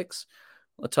Wells 6.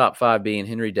 The top 5 being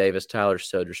Henry Davis, Tyler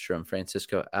Soderstrom,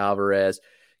 Francisco Alvarez,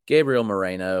 Gabriel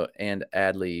Moreno, and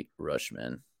Adley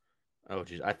Rutschman. Oh,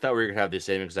 geez. I thought we were going to have the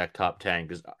same exact top 10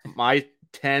 because my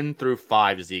 10 through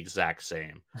 5 is the exact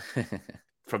same.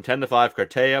 From 10 to 5,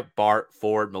 Cartaya, Bart,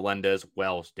 Ford, Melendez,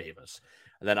 Wells, Davis.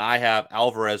 And then I have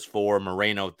Alvarez 4,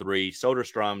 Moreno 3,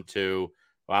 Soderstrom 2.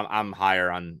 Well, I'm higher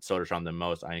on Soderstrom than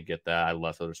most. I didn't get that. I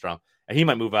love Soderstrom. And he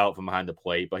might move out from behind the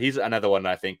plate, but he's another one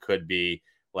that I think could be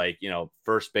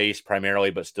first base primarily,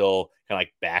 but still kind of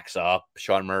like backs up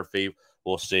Sean Murphy.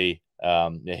 We'll see.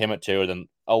 Him at 2, then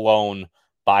alone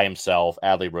by himself,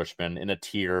 Adley Rutschman in a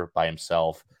tier by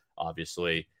himself,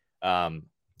 obviously.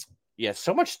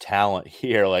 So much talent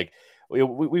here. Like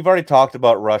we've already talked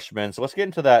about Rutschman, so let's get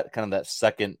into that kind of that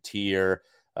second tier.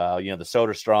 The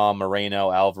Soderstrom, Moreno,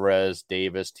 Alvarez,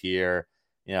 Davis tier.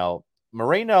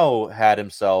 Moreno had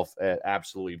himself an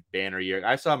absolutely banner year.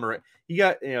 I saw he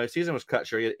got, his season was cut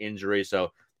short. He had injury,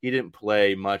 so he didn't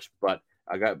play much, but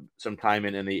I got some time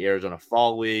in the Arizona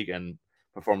Fall League and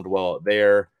performed well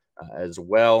there as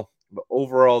well. But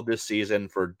overall this season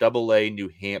for AA New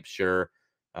Hampshire,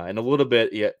 and a little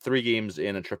bit, 3 games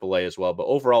in a AAA as well, but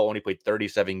overall only played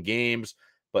 37 games,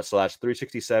 but slashed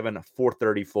 367,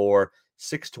 434,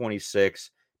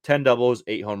 626, 10 doubles,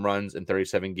 8 home runs in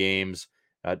 37 games.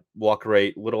 Walk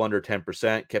rate, little under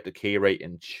 10%, kept a K rate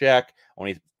in check,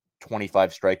 only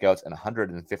 25 strikeouts and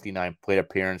 159 plate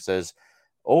appearances.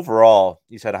 Overall,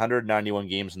 he's had 191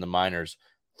 games in the minors,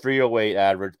 308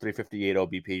 average, 358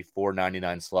 OBP,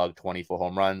 499 slug, 24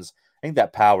 home runs. I think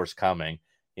that power's coming.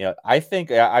 I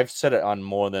think I've said it on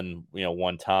more than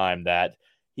one time that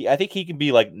I think he can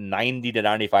be like 90 to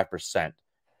 95%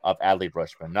 of Adley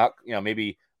Rutschman. Not maybe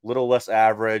a little less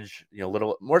average, a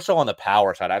little more so on the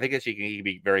power side. I think he can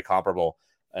be very comparable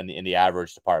in the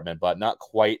average department, but not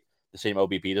quite the same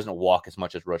OBP. He doesn't walk as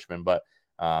much as Rutschman, but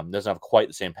doesn't have quite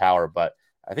the same power. But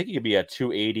I think he could be a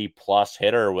 280 plus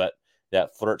hitter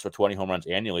that flirts with 20 home runs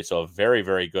annually. So a very,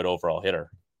 very good overall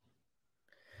hitter.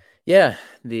 Yeah,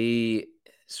 the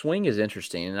swing is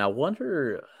interesting, and I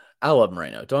love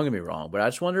Moreno, don't get me wrong, but I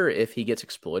just wonder if he gets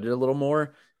exploited a little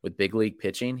more with big league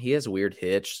pitching. He has a weird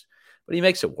hitch, but he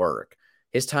makes it work.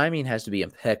 His timing has to be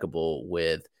impeccable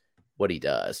with what he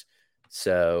does.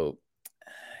 So,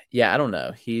 yeah, I don't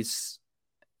know. He's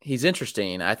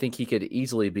interesting. I think he could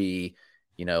easily be,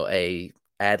 a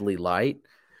Adley light,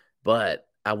 but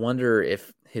I wonder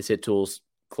if his hit tool's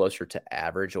closer to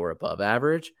average or above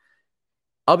average.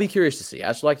 I'll be curious to see. I'd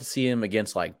just like to see him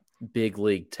against like big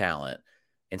league talent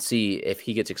and see if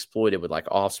he gets exploited with like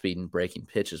off speed and breaking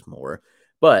pitches more.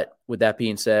 But with that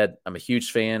being said, I'm a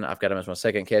huge fan. I've got him as my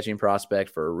second catching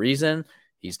prospect for a reason.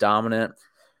 He's dominant.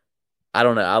 I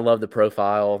don't know. I love the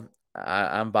profile.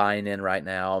 I'm buying in right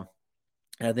now.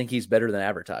 And I think he's better than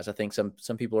advertised. I think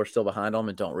some people are still behind him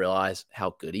and don't realize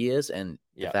how good he is. And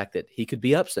the fact that he could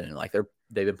be up soon. Like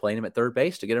they've been playing him at third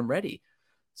base to get him ready.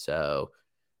 So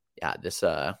yeah,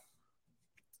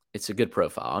 it's a good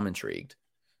profile. I'm intrigued.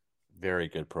 Very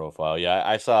good profile. Yeah,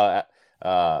 I saw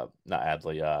not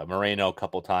Adley, Moreno a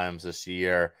couple times this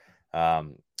year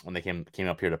when they came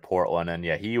up here to Portland, and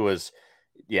he was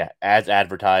as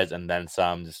advertised and then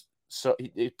some.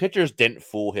 Pitchers didn't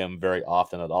fool him very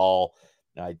often at all.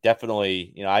 I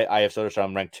definitely, I have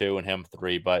Soderstrom ranked 2 and him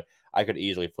 3, but I could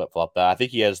easily flip flop that. I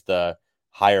think he has the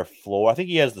higher floor. I think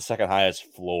he has the second highest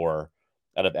floor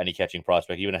out of any catching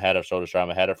prospect, even ahead of Soderstrom,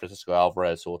 ahead of Francisco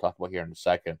Alvarez, who we'll talk about here in a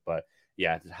second. But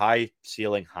yeah, high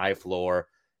ceiling, high floor,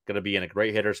 going to be in a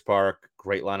great hitter's park,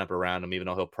 great lineup around him, even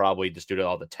though he'll probably, just due to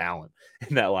all the talent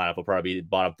in that lineup, will probably be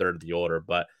bottom third of the order.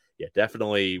 But yeah,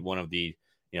 definitely one of the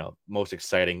most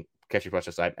exciting catching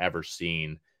prospects I've ever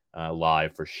seen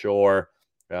live for sure.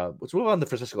 Let's move on to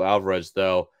Francisco Alvarez,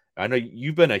 though. I know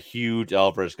you've been a huge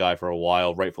Alvarez guy for a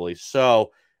while, rightfully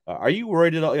so. Are you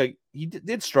worried at all? Like, he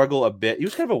did struggle a bit. It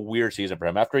was kind of a weird season for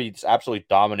him after he just absolutely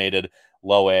dominated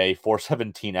low A,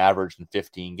 417 average in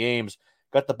 15 games.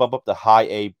 Got the bump up to high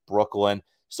A Brooklyn.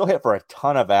 Still hit for a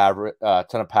ton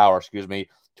of power.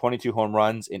 22 home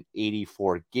runs in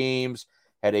 84 games.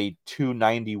 Had a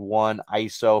 291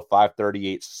 ISO,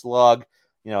 538 slug.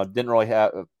 Didn't really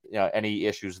have any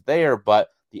issues there, but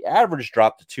the average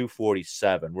dropped to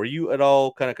 247. Were you at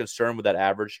all kind of concerned with that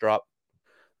average drop?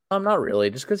 Not really,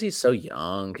 just because he's so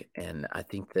young, and I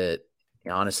think that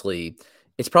honestly,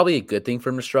 it's probably a good thing for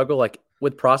him to struggle. Like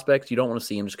with prospects, you don't want to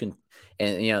see him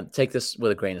take this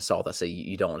with a grain of salt. I say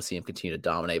you don't want to see him continue to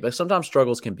dominate, but sometimes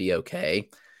struggles can be okay.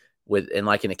 And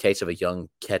like in the case of a young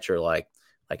catcher like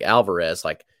Alvarez,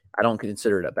 like I don't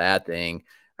consider it a bad thing.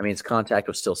 I mean, his contact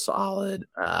was still solid.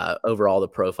 Overall, the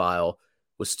profile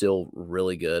was still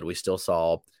really good. We still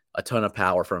saw a ton of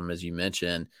power from him, as you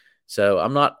mentioned. So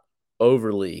I'm not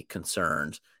overly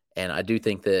concerned, and I do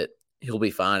think that he'll be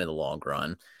fine in the long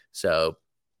run. So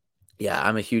yeah,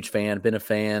 I'm a huge fan, been a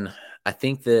fan. I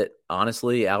think that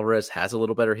honestly Alvarez has a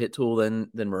little better hit tool than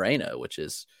Moreno, which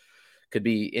could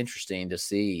be interesting to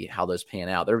see how those pan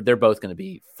out. They're both going to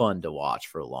be fun to watch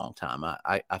for a long time.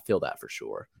 I feel that for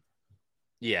sure.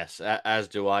 Yes, as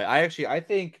do I. I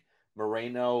think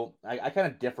Moreno, I kind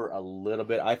of differ a little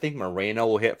bit. I think Moreno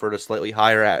will hit for the slightly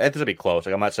higher. It's going to be close.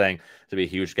 Like I'm not saying to be a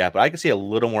huge gap, but I can see a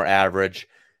little more average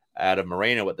out of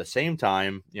Moreno. At the same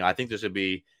time, I think this would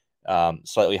be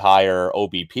slightly higher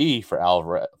OBP for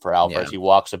Alvarez. Yeah. He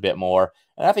walks a bit more,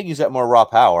 and I think he's got more raw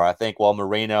power. I think while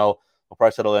Moreno will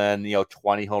probably settle in,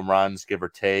 20 home runs, give or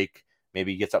take.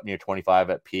 Maybe he gets up near 25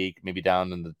 at peak, maybe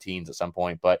down in the teens at some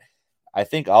point. But I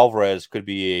think Alvarez could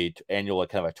be a annual, like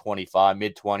kind of a 25,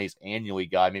 mid-20s annually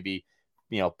guy, maybe,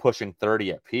 pushing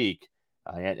 30 at peak.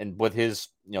 And with his,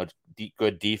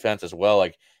 good defense as well,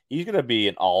 like he's going to be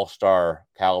an all-star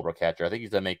caliber catcher. I think he's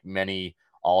going to make many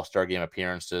all-star game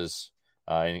appearances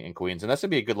in Queens. And that's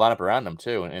going to be a good lineup around him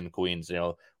too in Queens,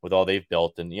 with all they've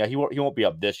built. And he won't be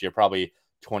up this year, probably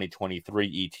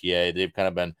 2023 ETA. They've kind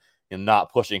of been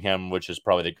not pushing him, which is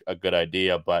probably a good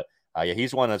idea. But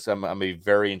he's one that's I'm be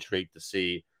very intrigued to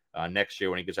see next year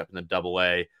when he gets up in the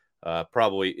Double-A.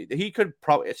 Probably he could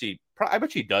I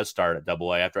bet he does start at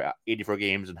Double-A after 84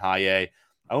 games in High A.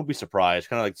 I won't be surprised.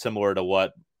 Kind of like similar to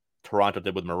what Toronto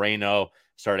did with Moreno,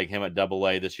 starting him at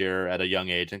Double-A this year at a young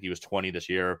age. I think he was 20 this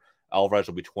year. Alvarez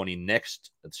will be 20 at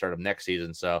the start of next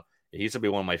season. So he's gonna be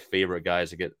one of my favorite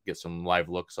guys to get some live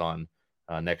looks on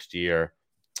next year.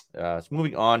 So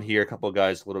moving on here, a couple of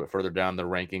guys a little bit further down the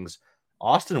rankings.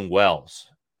 Austin Wells.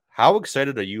 How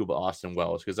excited are you about Austin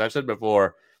Wells? Because I've said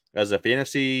before, as a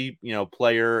fantasy,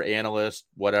 player, analyst,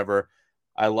 whatever,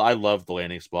 I love the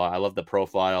landing spot. I love the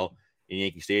profile in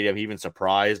Yankee Stadium. He even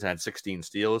surprised and had 16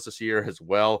 steals this year as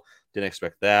well. Didn't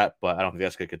expect that, but I don't think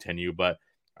that's going to continue. But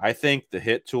I think the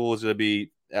hit tool is going to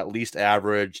be at least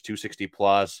average, 260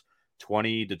 plus,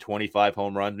 20 to 25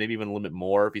 home runs, maybe even a little bit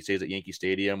more if he stays at Yankee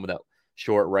Stadium with that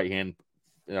short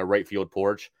right field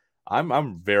porch.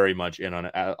 I'm very much in on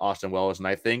Austin Wells, and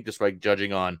I think just like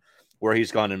judging on where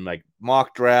he's gone in like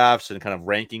mock drafts and kind of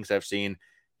rankings I've seen,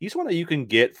 he's one that you can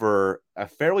get for a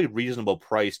fairly reasonable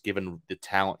price given the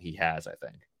talent he has, I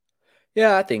think.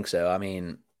 Yeah, I think so. I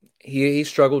mean, he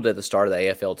struggled at the start of the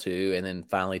AFL too, and then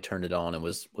finally turned it on and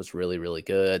was really, really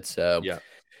good. So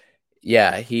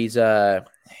yeah, he's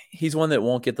one that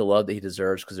won't get the love that he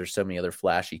deserves because there's so many other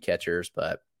flashy catchers.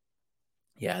 But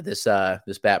yeah, this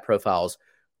bat profiles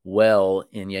well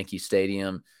in Yankee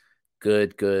Stadium.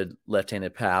 Good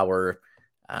left-handed power.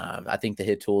 I think the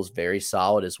hit tool is very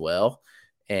solid as well,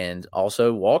 and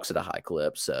also walks at a high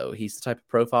clip. So he's the type of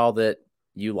profile that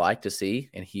you like to see,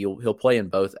 and he'll play in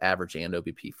both average and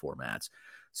OBP formats.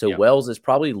 So Wells is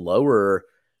probably lower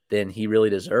than he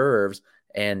really deserves.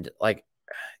 And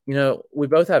we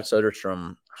both have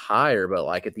Soderstrom higher, but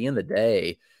like at the end of the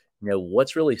day,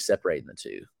 what's really separating the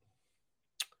two?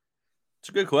 It's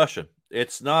a good question.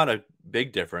 It's not a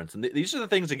big difference. And these are the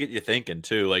things that get you thinking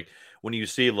too. Like when you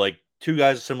see like two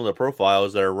guys with similar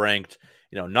profiles that are ranked,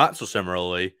 not so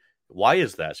similarly, why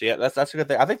is that? So yeah, that's a good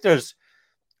thing. I think there's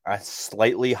a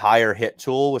slightly higher hit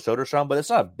tool with Soderstrom, but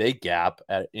it's not a big gap.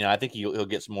 I think he'll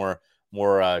get some more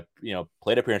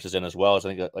plate appearances in as well. So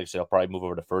I think, like I said, I'll probably move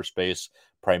over to first base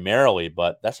primarily,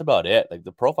 but that's about it. Like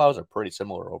the profiles are pretty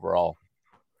similar overall.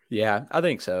 Yeah, I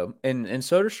think so. And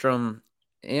Soderstrom,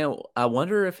 I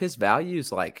wonder if his value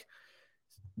is like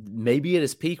maybe at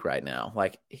his peak right now.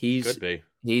 Like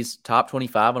he's top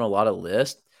 25 on a lot of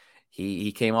lists.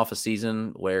 He came off a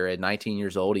season where at 19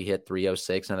 years old, he hit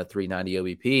 306 and a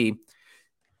 390 OBP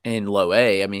in low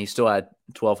A. I mean, he still had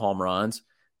 12 home runs.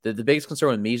 The biggest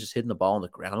concern with me is just hitting the ball on the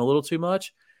ground a little too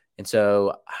much. And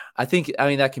so I think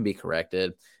that can be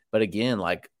corrected. But again,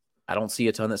 like I don't see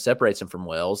a ton that separates him from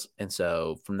Wells. And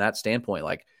so from that standpoint,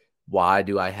 like why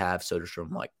do I have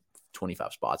Soderstrom like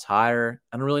 25 spots higher?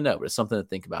 I don't really know, but it's something to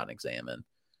think about and examine.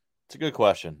 It's a good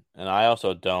question. And I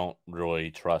also don't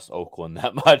really trust Oakland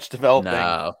that much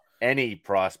developing any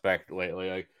prospect lately.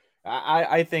 Like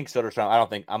I think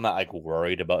Soderstrom, I'm not like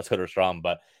worried about Soderstrom,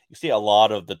 but you see a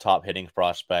lot of the top hitting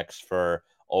prospects for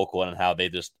Oakland and how they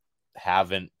just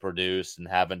haven't produced and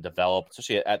haven't developed,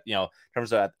 especially at in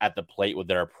terms of at the plate with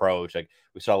their approach. Like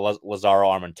we saw Lazaro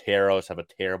Armenteros have a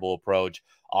terrible approach.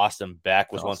 Austin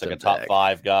Beck was once like a top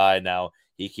 5 guy. Now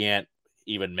he can't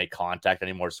even make contact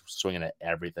anymore, swinging at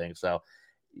everything. So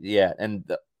yeah, and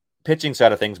the pitching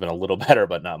side of things been a little better,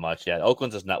 but not much yet.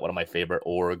 Oakland's is not one of my favorite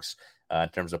orgs in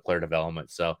terms of player development.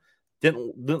 So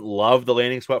didn't love the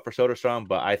landing spot for Soderstrom,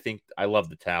 but I think I love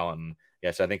the talent. And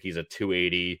yes, I think he's a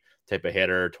 280 type of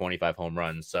hitter, 25 home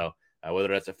runs. So whether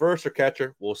that's a first or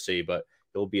catcher, we'll see. But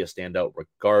he'll be a standout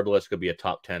regardless. Could be a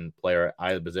top 10 player at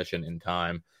either position in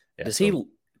time. Yeah, does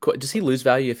he lose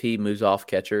value if he moves off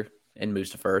catcher and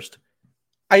moves to first?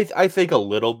 I think a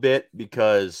little bit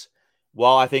because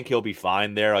while I think he'll be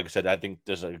fine there, like I said, I think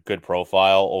there's a good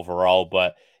profile overall,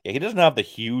 but he doesn't have the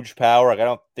huge power. Like I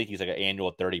don't think he's like an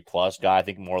annual 30+ guy. I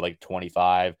think more like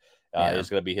 25 is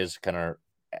going to be his kind of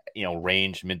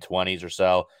range, mid-20s or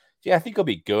so. Yeah, I think he'll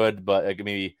be good, but like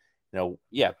maybe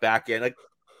back end like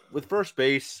with first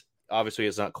base, obviously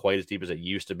it's not quite as deep as it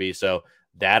used to be, so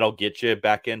that'll get you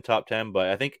back in top 10. But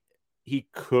I think he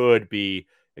could be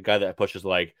a guy that pushes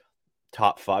like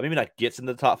top 5, maybe not gets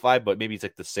into the top 5, but maybe he's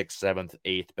like the 6th, 7th,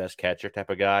 8th best catcher type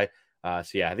of guy. So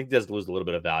yeah, I think he does lose a little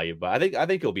bit of value, but I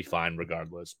think he'll be fine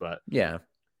regardless. But Yeah,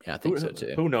 I think so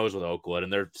too. Who knows with Oakland,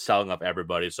 and they're selling up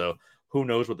everybody. So who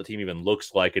knows what the team even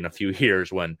looks like in a few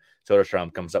years when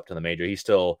Soderstrom comes up to the major? He's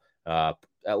still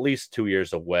at least 2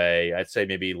 years away. I'd say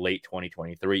maybe late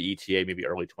 2023, ETA maybe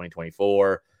early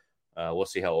 2024. We'll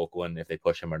see how Oakland, if they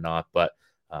push him or not. But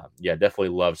yeah, definitely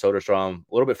love Soderstrom.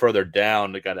 A little bit further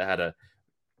down, the guy that had a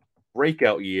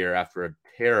breakout year after a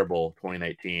terrible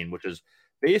 2019, which is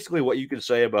basically what you could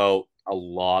say about a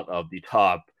lot of the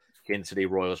top Kansas City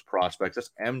Royals prospects.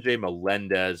 That's MJ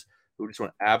Melendez, who just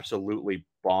went absolutely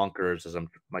bonkers, as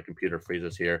my computer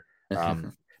freezes here.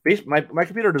 My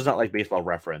computer does not like Baseball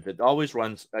Reference. It always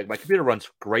runs like my computer runs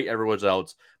great everywhere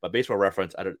else, but Baseball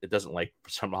Reference it doesn't like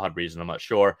for some odd reason. I'm not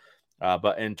sure.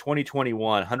 But in 2021,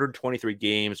 123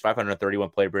 games, 531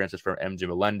 plate appearances for MJ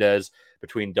Melendez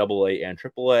between AA and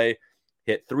AAA.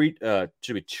 Hit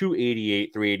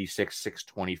 288, 386,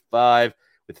 625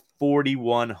 with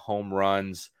 41 home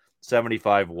runs,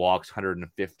 75 walks,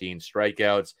 115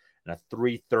 strikeouts, and a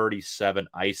 337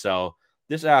 ISO.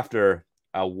 This after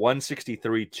a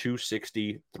 163,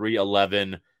 260,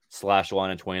 311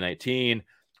 /1 in 2019.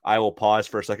 I will pause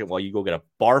for a second while you go get a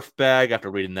barf bag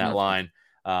after reading that line.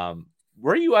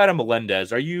 Where are you at on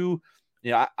Melendez? Are you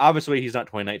obviously he's not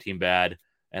 2019 bad,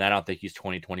 and I don't think he's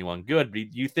 2021 good, but do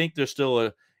you think there's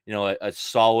still a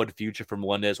solid future for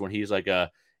Melendez when he's like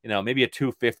maybe a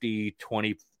 250,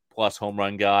 20 plus home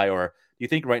run guy, or do you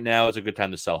think right now is a good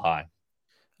time to sell high?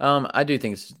 I do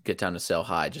think it's a good time to sell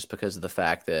high just because of the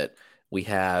fact that we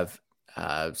have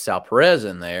Sal Perez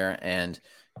in there, and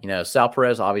Sal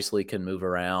Perez obviously can move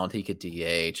around. He could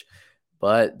DH,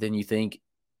 but then you think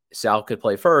Sal could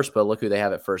play first, but look who they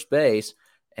have at first base,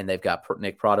 and they've got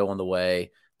Nick Prado on the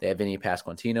way. They have Vinny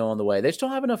Pasquantino on the way. They just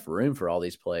don't have enough room for all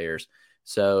these players.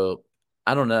 So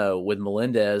I don't know. With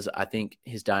Melendez, I think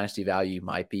his dynasty value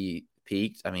might be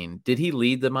peaked. I mean, did he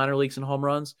lead the minor leagues in home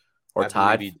runs or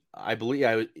tied? I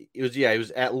believe it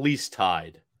was at least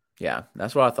tied. Yeah,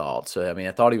 that's what I thought. So, I mean,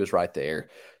 I thought he was right there.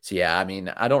 So, yeah, I mean,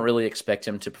 I don't really expect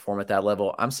him to perform at that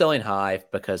level. I'm selling high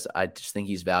because I just think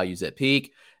he's values at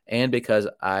peak and because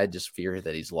I just fear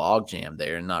that he's log jammed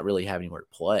there and not really having anywhere to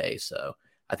play. So,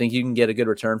 I think you can get a good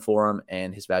return for him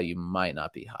and his value might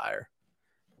not be higher.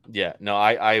 Yeah, no,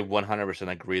 I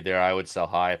 100% agree there. I would sell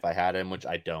high if I had him, which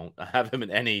I don't. I have him in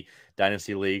any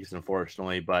dynasty leagues,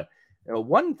 unfortunately. But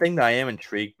one thing that I am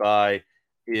intrigued by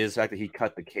is the fact that he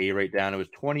cut the K rate down. It was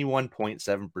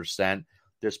 21.7%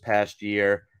 this past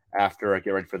year after,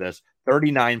 get ready for this,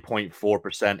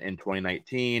 39.4% in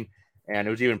 2019. And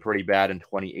it was even pretty bad in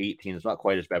 2018. It's not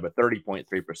quite as bad, but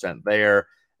 30.3% there.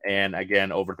 And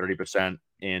again, over 30%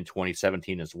 in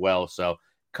 2017 as well. So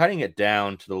cutting it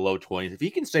down to the low 20s, if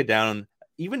he can stay down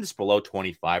even just below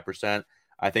 25%,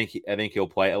 I think he'll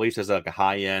play at least as like a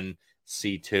high-end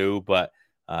C2. But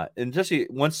and just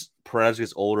once Perez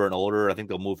gets older and older, I think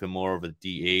they'll move him more over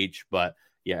the DH. But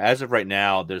yeah, as of right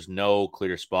now, there's no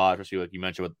clear spot, especially like you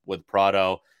mentioned with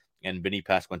Prado and Vinny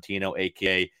Pasquantino,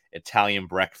 aka Italian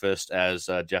Breakfast, as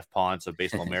Jeff Ponce of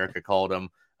Baseball America called him,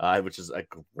 which is a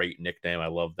great nickname. I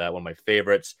love that, one of my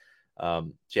favorites.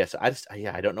 Yes,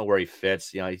 I don't know where he fits.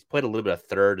 He's played a little bit of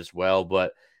third as well,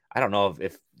 but I don't know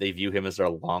if they view him as their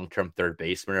long-term third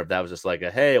baseman, or if that was just like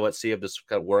hey, let's see if this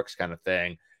works kind of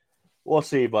thing. We'll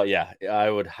see, but yeah, I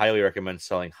would highly recommend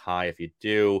selling high if you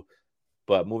do.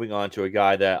 But moving on to a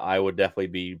guy that I would definitely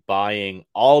be buying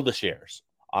all the shares.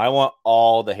 I want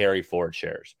all the Harry Ford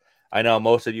shares. I know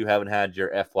most of you haven't had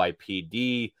your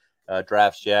FYPD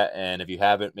drafts yet, and if you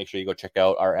haven't, make sure you go check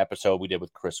out our episode we did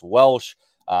with Chris Welsh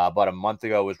about a month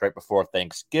ago. It was right before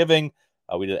Thanksgiving.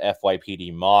 We did an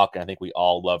FYPD mock, and I think we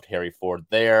all loved Harry Ford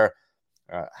there.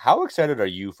 How excited are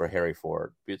you for Harry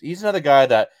Ford? Because he's another guy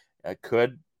that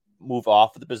could move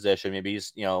off of the position. Maybe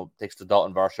he's, takes the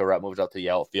Dalton Varsho route, moves out to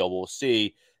the outfield. We'll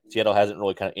see. Seattle hasn't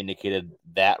really kind of indicated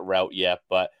that route yet,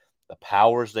 but the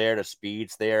power's there, the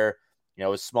speed's there. It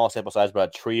was small sample size, but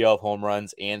a trio of home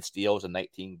runs and steals in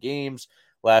 19 games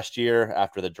last year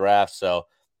after the draft. So,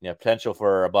 potential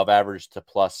for above average to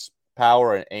plus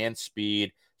power and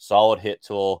speed, solid hit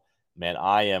tool. Man,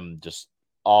 I am just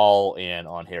all in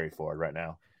on Harry Ford right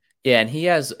now. Yeah, and he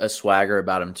has a swagger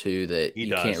about him too that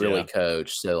you can't really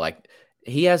coach. So like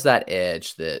he has that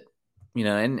edge that,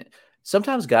 and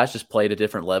sometimes guys just play at a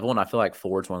different level. And I feel like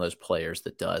Ford's one of those players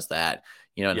that does that.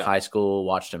 In high school,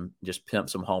 watched him just pimp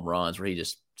some home runs where he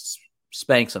just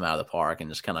spanks them out of the park and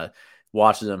just kind of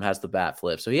watches them, has the bat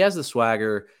flip. So he has the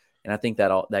swagger, and I think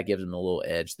that gives him a little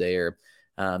edge there.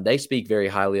 They speak very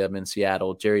highly of him in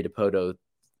Seattle. Jerry DiPoto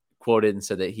quoted and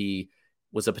said that he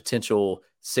was a potential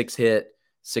 6-hit,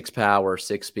 6-power,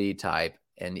 6-speed type.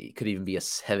 and he could even be a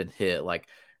 7 hit. Like,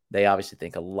 they obviously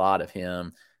think a lot of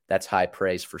him. That's high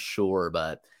praise for sure.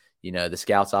 But, the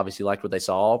scouts obviously liked what they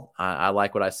saw. I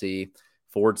like what I see.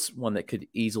 Ford's one that could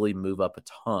easily move up a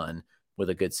ton with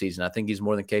a good season. I think he's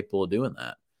more than capable of doing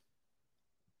that.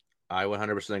 I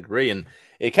 100% agree. And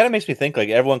it kind of makes me think, like,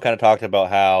 everyone kind of talked about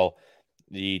how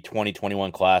the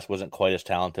 2021 class wasn't quite as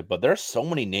talented, but there's so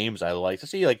many names I like to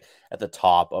see, like, at the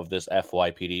top of this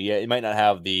FYPD. Yeah, it might not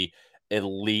have the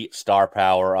elite star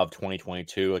power of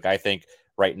 2022. Like, I think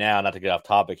right now, not to get off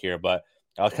topic here, but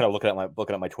I was kind of looking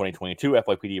at my 2022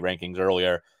 FYPD rankings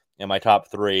earlier, and my top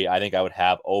 3, I think I would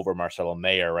have over Marcelo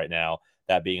Mayer right now,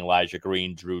 that being Elijah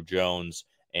Green, Drew Jones,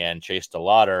 and Chase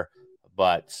DeLauder.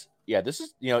 But yeah, this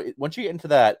is, once you get into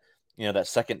that, that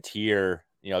second tier,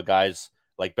 guys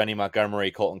like Benny Montgomery,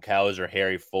 Colton Cowser,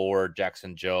 Harry Ford,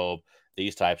 Jackson Jobe,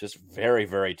 these types, just very,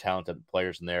 very talented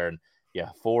players in there. And yeah,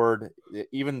 Ford,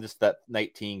 even just that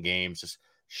 19 games just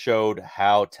showed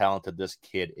how talented this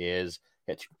kid is.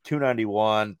 Hit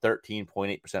 291,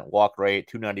 13.8% walk rate,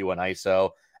 291 ISO,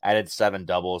 added 7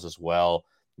 doubles as well.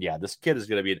 Yeah, this kid is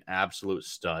going to be an absolute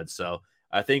stud. So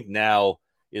I think now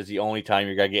is the only time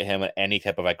you're going to get him at any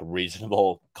type of like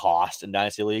reasonable cost in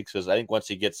Dynasty Leagues. Because I think once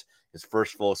he gets his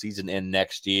first full season in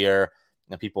next year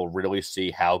and people really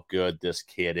see how good this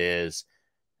kid is,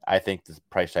 I think the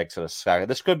price tag's going to skyrocket.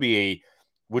 This could be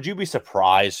would you be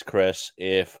surprised, Chris,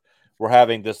 if we're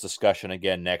having this discussion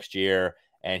again next year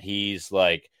and he's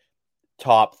like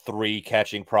top 3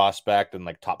 catching prospect and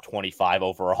like top 25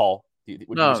 overall? Would you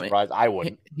be surprised? I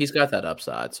wouldn't. He's got that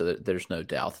upside, so there's no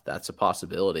doubt that's a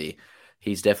possibility.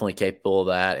 He's definitely capable of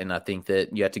that, and I think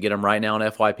that you have to get him right now in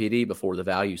FYPD before the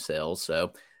value sells.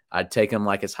 So I'd take him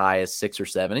like as high as 6 or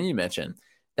 7. And you mentioned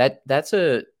that's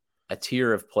a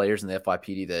tier of players in the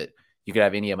FYPD that you could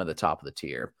have any of them at the top of the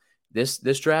tier. This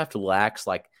draft lacks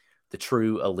like the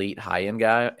true elite high end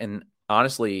guy, and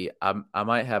honestly, I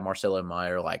might have Marcelo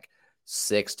Mayer like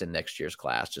 6th in next year's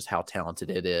class, just how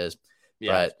talented it is.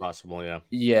 Yeah, it's possible. Yeah.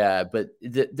 Yeah. But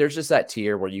there's just that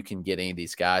tier where you can get any of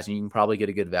these guys and you can probably get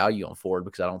a good value on Ford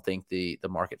because I don't think the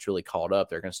market's really caught up.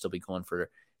 They're going to still be going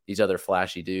for these other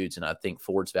flashy dudes. And I think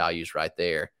Ford's value is right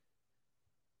there.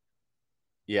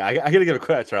 Yeah. I got to give a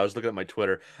quick, sorry, I was looking at my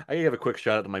Twitter. I got to give a quick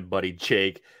shout out to my buddy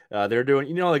Jake. They're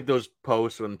doing, like those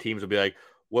posts when teams will be like,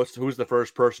 who's the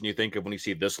first person you think of when you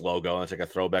see this logo? And it's like a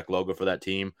throwback logo for that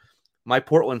team. My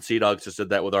Portland Sea Dogs just did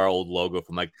that with our old logo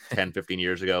from like 10, 15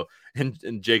 years ago. And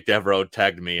Jake Devereaux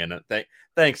tagged me in it.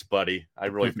 Thanks, buddy. I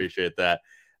really appreciate that.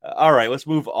 All right, let's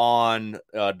move on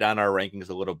down our rankings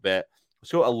a little bit.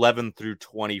 Let's go 11 through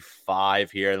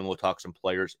 25 here, and then we'll talk some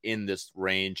players in this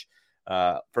range.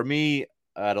 For me,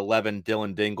 at 11,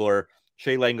 Dylan Dingler,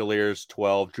 Shea Langoliers,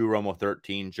 12, Drew Romo,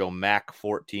 13, Joe Mack,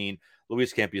 14,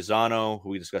 Luis Campuzano, who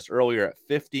we discussed earlier, at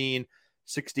 15,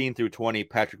 16 through 20,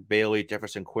 Patrick Bailey,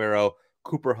 Jefferson Cuero,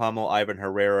 Cooper Hummel, Ivan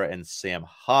Herrera, and Sam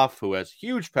Huff, who has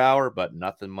huge power, but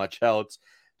nothing much else.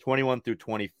 21 through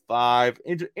 25.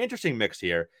 Interesting mix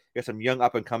here. You got some young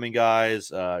up-and-coming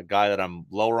guys, a guy that I'm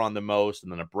lower on the most,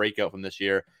 and then a breakout from this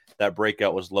year. That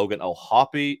breakout was Logan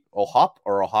O'Hoppe.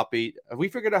 Have we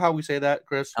figured out how we say that,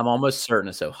 Chris? I'm almost certain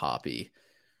it's O'Hoppe.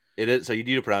 It is. So you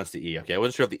need to pronounce the E. Okay, I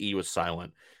wasn't sure if the E was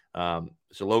silent.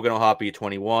 So Logan O'Hoppe,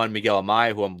 21. Miguel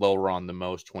Amaya, who I'm lower on the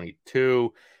most,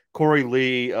 22. Corey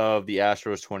Lee of the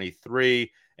Astros,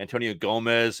 23. Antonio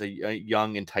Gomez, a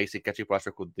young, enticing catching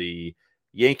prospect with the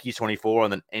Yankees, 24.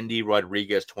 And then Endy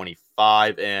Rodriguez,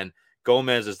 25. And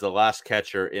Gomez is the last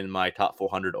catcher in my top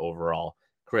 400 overall.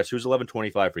 Chris, who's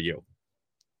 11-25 for you?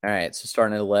 All right, so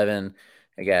starting at 11,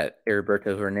 I got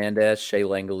Heriberto Hernandez, Shea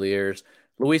Langoliers,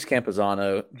 Luis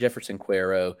Campuzano, Jefferson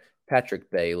Cuero, Patrick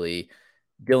Bailey,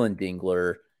 Dylan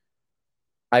Dingler,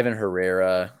 Ivan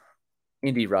Herrera,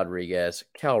 Endy Rodriguez,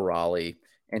 Cal Raleigh,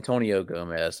 Antonio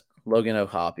Gomez, Logan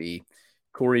O'Hoppe,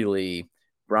 Corey Lee,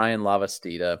 Brian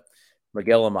Lavastida,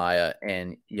 Miguel Amaya,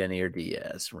 and Yanir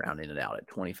Diaz, rounding it out at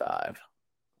 25.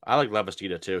 I like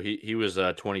Lavastida too. He was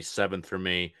 27th for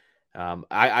me.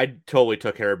 I totally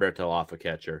took Heriberto off a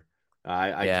catcher.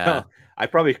 I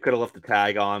probably could have left the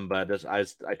tag on, but I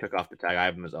took off the tag. I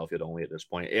have him as outfield only at this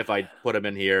point. If I put him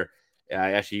in here,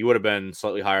 actually, you would have been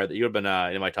slightly higher. You would have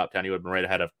been in my top 10. You would have been right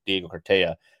ahead of Diego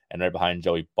Cortea and right behind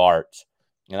Joey Bart.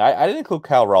 And I didn't include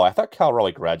Cal Raleigh. I thought Cal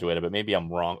Raleigh graduated, but maybe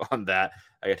I'm wrong on that.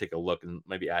 I got to take a look and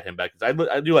maybe add him back. Because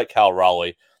I do like Cal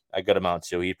Raleigh a good amount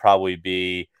too. He'd probably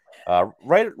be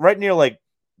right near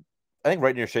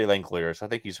right near Shea Langoliers. I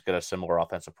think he's got a similar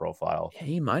offensive profile. Yeah,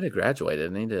 he might have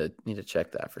graduated. I need to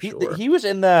check that for sure. He was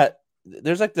in that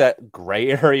there's like that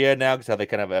gray area now because how they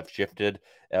kind of have shifted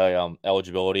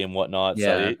eligibility and whatnot. Yeah.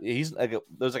 So he's like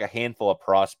there's like a handful of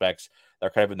prospects that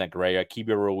are kind of in that gray area.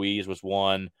 Kibia Ruiz was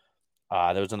one.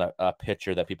 There was a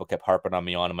pitcher that people kept harping on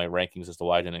me on in my rankings as to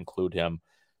why I didn't include him.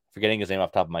 Forgetting his name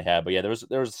off the top of my head, but yeah,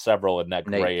 there was several in that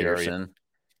Nate gray area.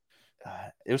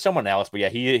 It was someone else, but yeah,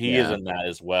 he is in that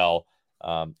as well.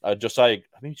 Josiah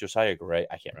Gray,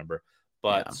 I can't remember,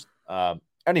 but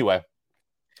anyway,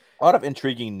 a lot of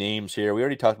intriguing names here. We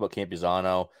already talked about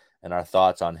Campuzano and our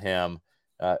thoughts on him.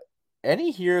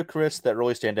 Any here, Chris, that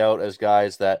really stand out as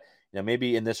guys that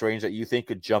maybe in this range that you think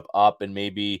could jump up and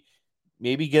maybe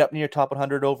get up near top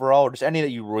 100 overall, or just any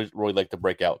that you really like to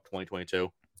break out 2022?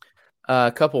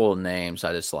 A couple of names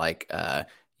I just like.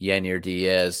 Yanir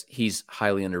Diaz, he's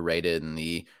highly underrated in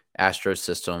the Astros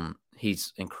system.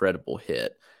 He's incredible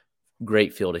hit,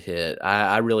 great field to hit.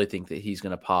 I really think that he's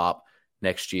going to pop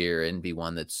next year and be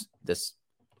one that's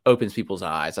opens people's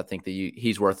eyes. I think that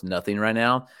he's worth nothing right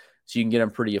now, so you can get him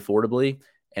pretty affordably,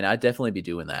 and I'd definitely be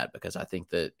doing that because I think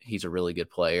that he's a really good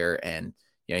player. And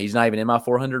he's not even in my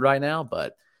 400 right now,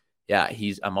 but yeah,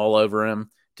 I'm all over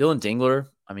him. Dylan Dingler,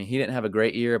 I mean, he didn't have a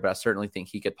great year, but I certainly think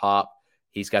he could pop.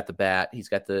 He's got the bat. He's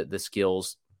got the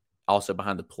skills also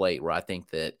behind the plate where I think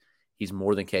that he's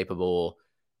more than capable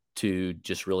to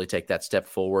just really take that step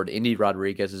forward. Indy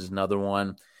Rodriguez is another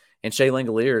one. And Shea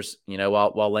Langoliers,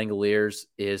 while Langoliers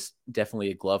is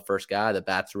definitely a glove first guy, the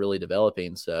bat's really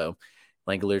developing. So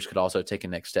Langoliers could also take a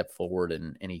next step forward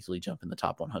and easily jump in the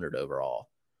top 100 overall.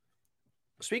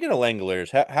 Speaking of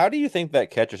Langoliers, how do you think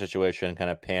that catcher situation kind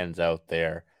of pans out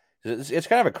there? It's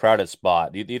kind of a crowded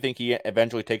spot. Do you think he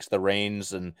eventually takes the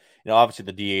reins? And obviously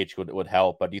the DH would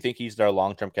help, but do you think he's their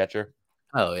long-term catcher?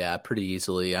 Oh yeah, pretty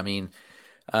easily. I mean,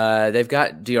 they've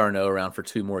got d'Arnaud around for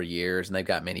 2 more years, and they've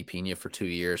got Manny Pena for 2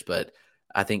 years. But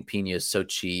I think Pena is so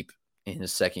cheap in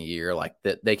his second year, like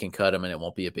that they can cut him and it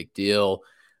won't be a big deal.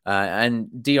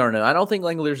 And d'Arnaud, I don't think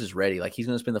Langoliers is ready. Like he's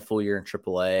going to spend the full year in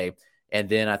AAA, and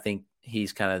then I think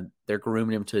they're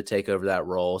grooming him to take over that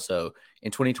role. So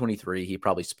in 2023, he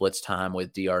probably splits time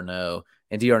with d'Arnaud,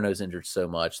 and d'Arnaud's injured so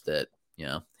much that,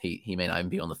 he may not even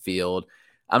be on the field.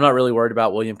 I'm not really worried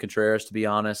about William Contreras, to be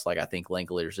honest. Like I think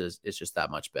Langoliers is just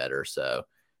that much better. So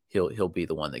he'll be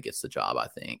the one that gets the job, I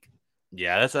think.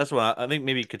 Yeah, that's what I think.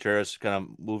 Maybe Contreras kind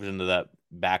of moves into that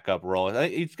backup role. I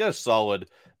think he's got a solid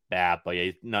bat, but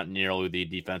he's not nearly the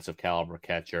defensive caliber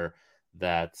catcher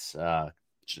that's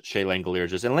Shea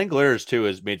Langoliers is. And Langoliers too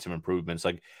has made some improvements.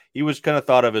 Like he was kind of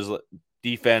thought of as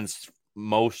defense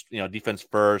defense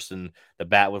first, and the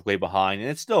bat was way behind, and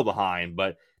it's still behind,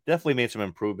 but definitely made some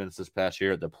improvements this past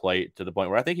year at the plate to the point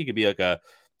where I think he could be like a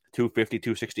 250,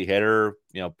 260 hitter,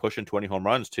 pushing 20 home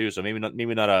runs too. So maybe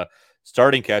not a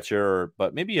starting catcher,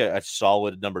 but maybe a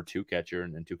solid number 2 catcher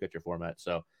in 2-catcher format.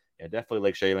 So yeah, definitely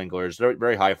like Shea Langoliers. Very,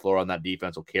 very high floor on that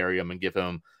defense will carry him and give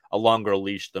him a longer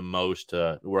leash than most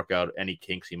to work out any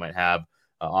kinks he might have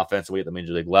offensively at the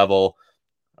major league level.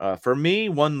 For me,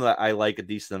 one that I like a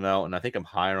decent amount, and I think I'm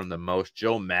higher on the most,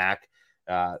 Joe Mack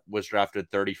was drafted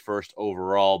 31st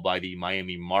overall by the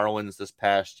Miami Marlins this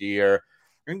past year.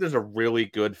 I think there's a really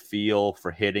good feel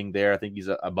for hitting there. I think he's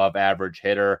an above average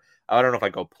hitter. I don't know if I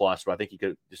go plus, but I think he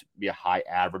could just be a high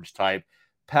average type.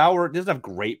 Power, doesn't have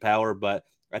great power, but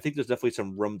I think there's definitely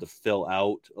some room to fill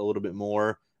out a little bit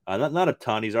more. Not a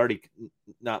ton. He's already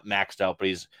not maxed out, but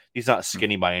he's not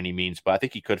skinny by any means. But I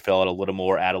think he could fill out a little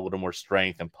more, add a little more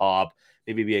strength and pop.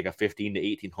 Maybe be like a 15 to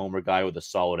 18 homer guy with a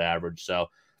solid average. So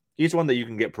he's one that you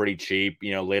can get pretty cheap,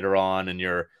 later on in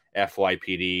your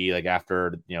FYPD, like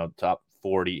after, top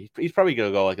 40. He's probably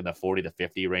going to go like in the 40 to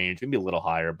 50 range, maybe a little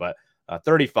higher, but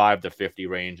 35 to 50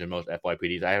 range in most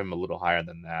FYPDs. I have him a little higher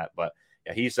than that, but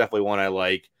yeah, he's definitely one I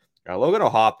like. Logan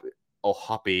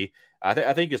O'Hoppe,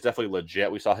 I think is definitely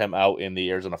legit. We saw him out in the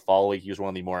Arizona Fall League. He was one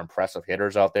of the more impressive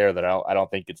hitters out there that I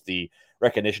don't think it's the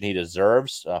recognition he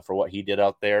deserves for what he did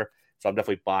out there. So I'm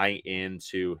definitely buying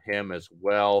into him as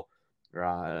well.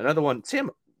 Another one,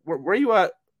 Sam, where are you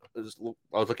at? I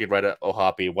was looking right at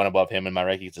O'Hoppe. One above him in my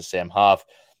rankings is Sam Huff.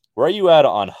 Where are you at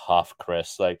on Huff,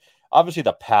 Chris? Like, obviously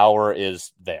the power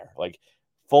is there. Like,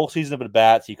 full season of at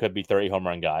bats, he could be 30 home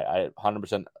run guy. I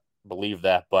 100% believe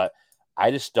that, but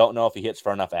I just don't know if he hits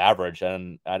for enough average,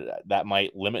 and that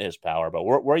might limit his power. But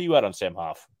where are you at on Sam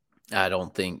Huff? I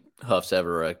don't think Huff's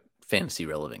ever a fantasy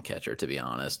relevant catcher, to be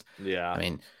honest. Yeah. I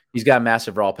mean, he's got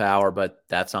massive raw power, but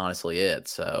that's honestly it.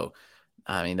 So,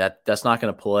 I mean, that's not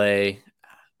going to play.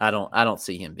 I don't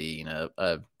see him being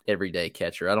a everyday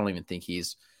catcher. I don't even think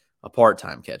he's a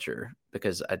part-time catcher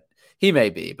because he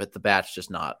may be, but the bat's just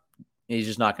not. He's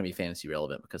just not going to be fantasy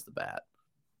relevant because of the bat.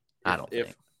 I don't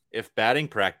think. if batting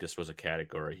practice was a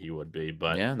category, he would be.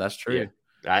 But yeah, that's true.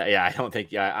 I don't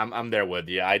think. Yeah, I'm there with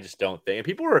you. I just don't think.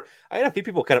 And I had a few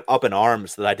people kind of up in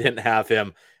arms that I didn't have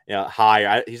him,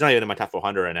 higher. He's not even in my top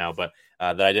 400 right now, but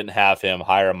that I didn't have him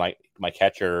higher in my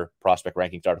catcher prospect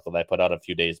rankings article that I put out a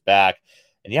few days back.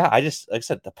 And yeah, like I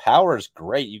said, the power is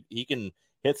great. He can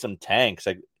hit some tanks.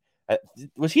 Like,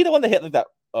 was he the one that hit like that?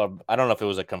 I don't know if it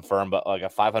was a confirmed, but like a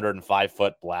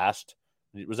 505-foot blast.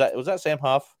 Was that Sam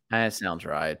Huff? That sounds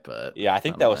right, but yeah, I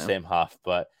think that was Sam Huff.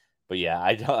 But yeah,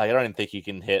 I don't even think he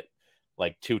can hit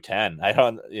like 210.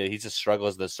 He just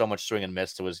struggles. There's so much swing and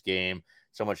miss to his game,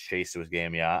 so much chase to his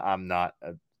game. Yeah, I'm not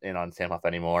in on Sam Huff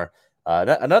anymore.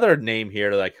 Another name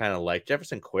here that I kind of like,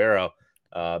 Jefferson Cuero,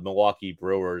 Milwaukee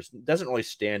Brewers. Doesn't really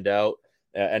stand out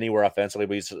anywhere offensively,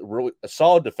 but he's really a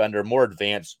solid defender, more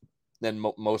advanced than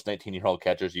most 19-year-old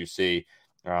catchers you see.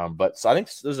 But so I think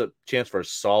there's a chance for a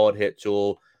solid hit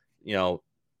tool,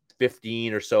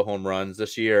 15 or so home runs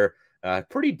this year.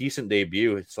 Pretty decent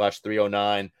debut,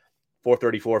 /309,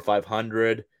 434,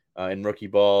 500 in rookie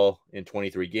ball in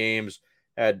 23 games.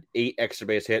 Had 8 extra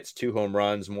base hits, 2 home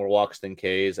runs, more walks than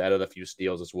Ks, added a few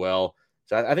steals as well.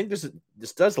 So I think this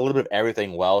does a little bit of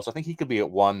everything well. So I think he could be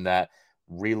at one that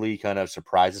really kind of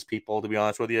surprises people, to be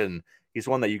honest with you. And he's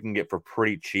one that you can get for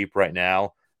pretty cheap right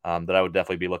now that I would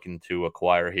definitely be looking to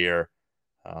acquire here.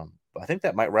 But I think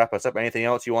that might wrap us up. Anything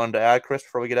else you wanted to add, Chris,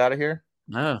 before we get out of here?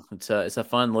 No, it's a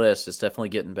fun list. It's definitely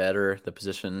getting better. The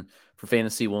position for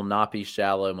fantasy will not be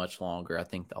shallow much longer. I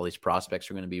think all these prospects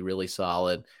are going to be really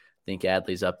solid. I think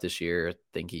Adley's up this year. I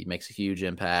think he makes a huge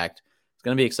impact. It's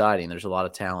going to be exciting. There's a lot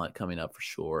of talent coming up for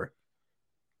sure.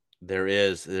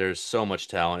 There's so much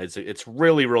talent. It's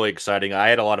really, really exciting. I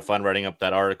had a lot of fun writing up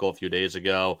that article a few days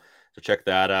ago. So check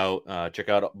that out. Check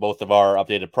out both of our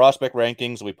updated prospect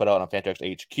rankings we put out on Fantrax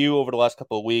HQ over the last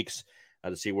couple of weeks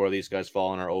to see where these guys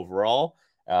fall in our overall.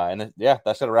 And then,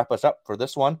 that's going to wrap us up for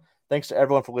this one. Thanks to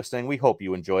everyone for listening. We hope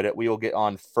you enjoyed it. We will get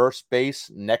on first base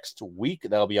next week.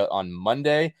 That'll be out on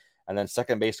Monday. And then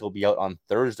second base will be out on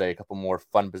Thursday. A couple more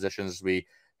fun positions as we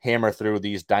hammer through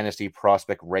these dynasty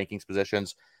prospect rankings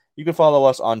positions. You can follow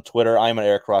us on Twitter. I'm at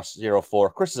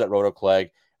Aircross04. Chris is at RotoClegg.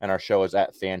 And our show is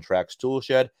at Fantrax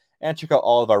Toolshed. And check out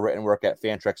all of our written work at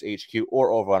Fantrax HQ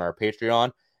or over on our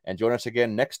Patreon. And join us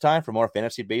again next time for more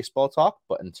fantasy baseball talk.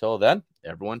 But until then,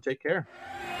 everyone take care.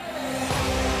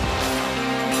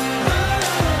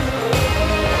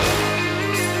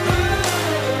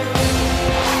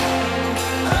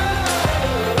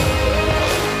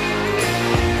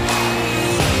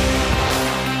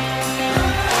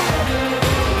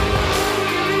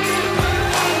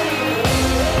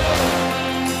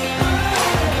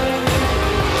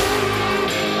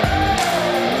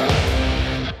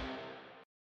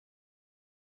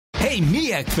 Hey,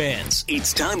 MEAC fans,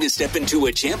 it's time to step into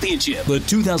a championship. The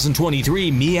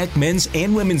 2023 MEAC Men's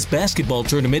and Women's Basketball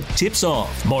Tournament tips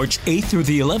off March 8th through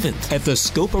the 11th at the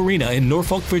Scope Arena in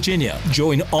Norfolk, Virginia.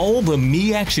 Join all the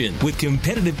MEAC action with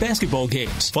competitive basketball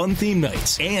games, fun theme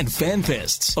nights, and fan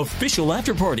fests, official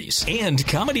after parties, and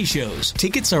comedy shows.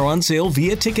 Tickets are on sale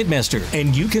via Ticketmaster,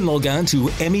 and you can log on to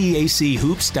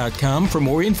meachoops.com for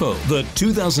more info. The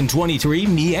 2023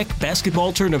 MEAC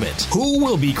Basketball Tournament. Who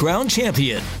will be crowned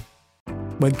champion?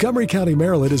 Montgomery County,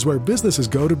 Maryland is where businesses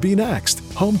go to be next.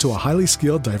 Home to a highly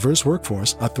skilled, diverse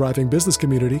workforce, a thriving business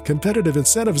community, competitive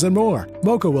incentives, and more.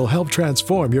 Moco will help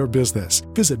transform your business.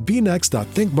 Visit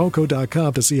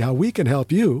bnext.thinkmoco.com to see how we can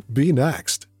help you be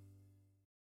next.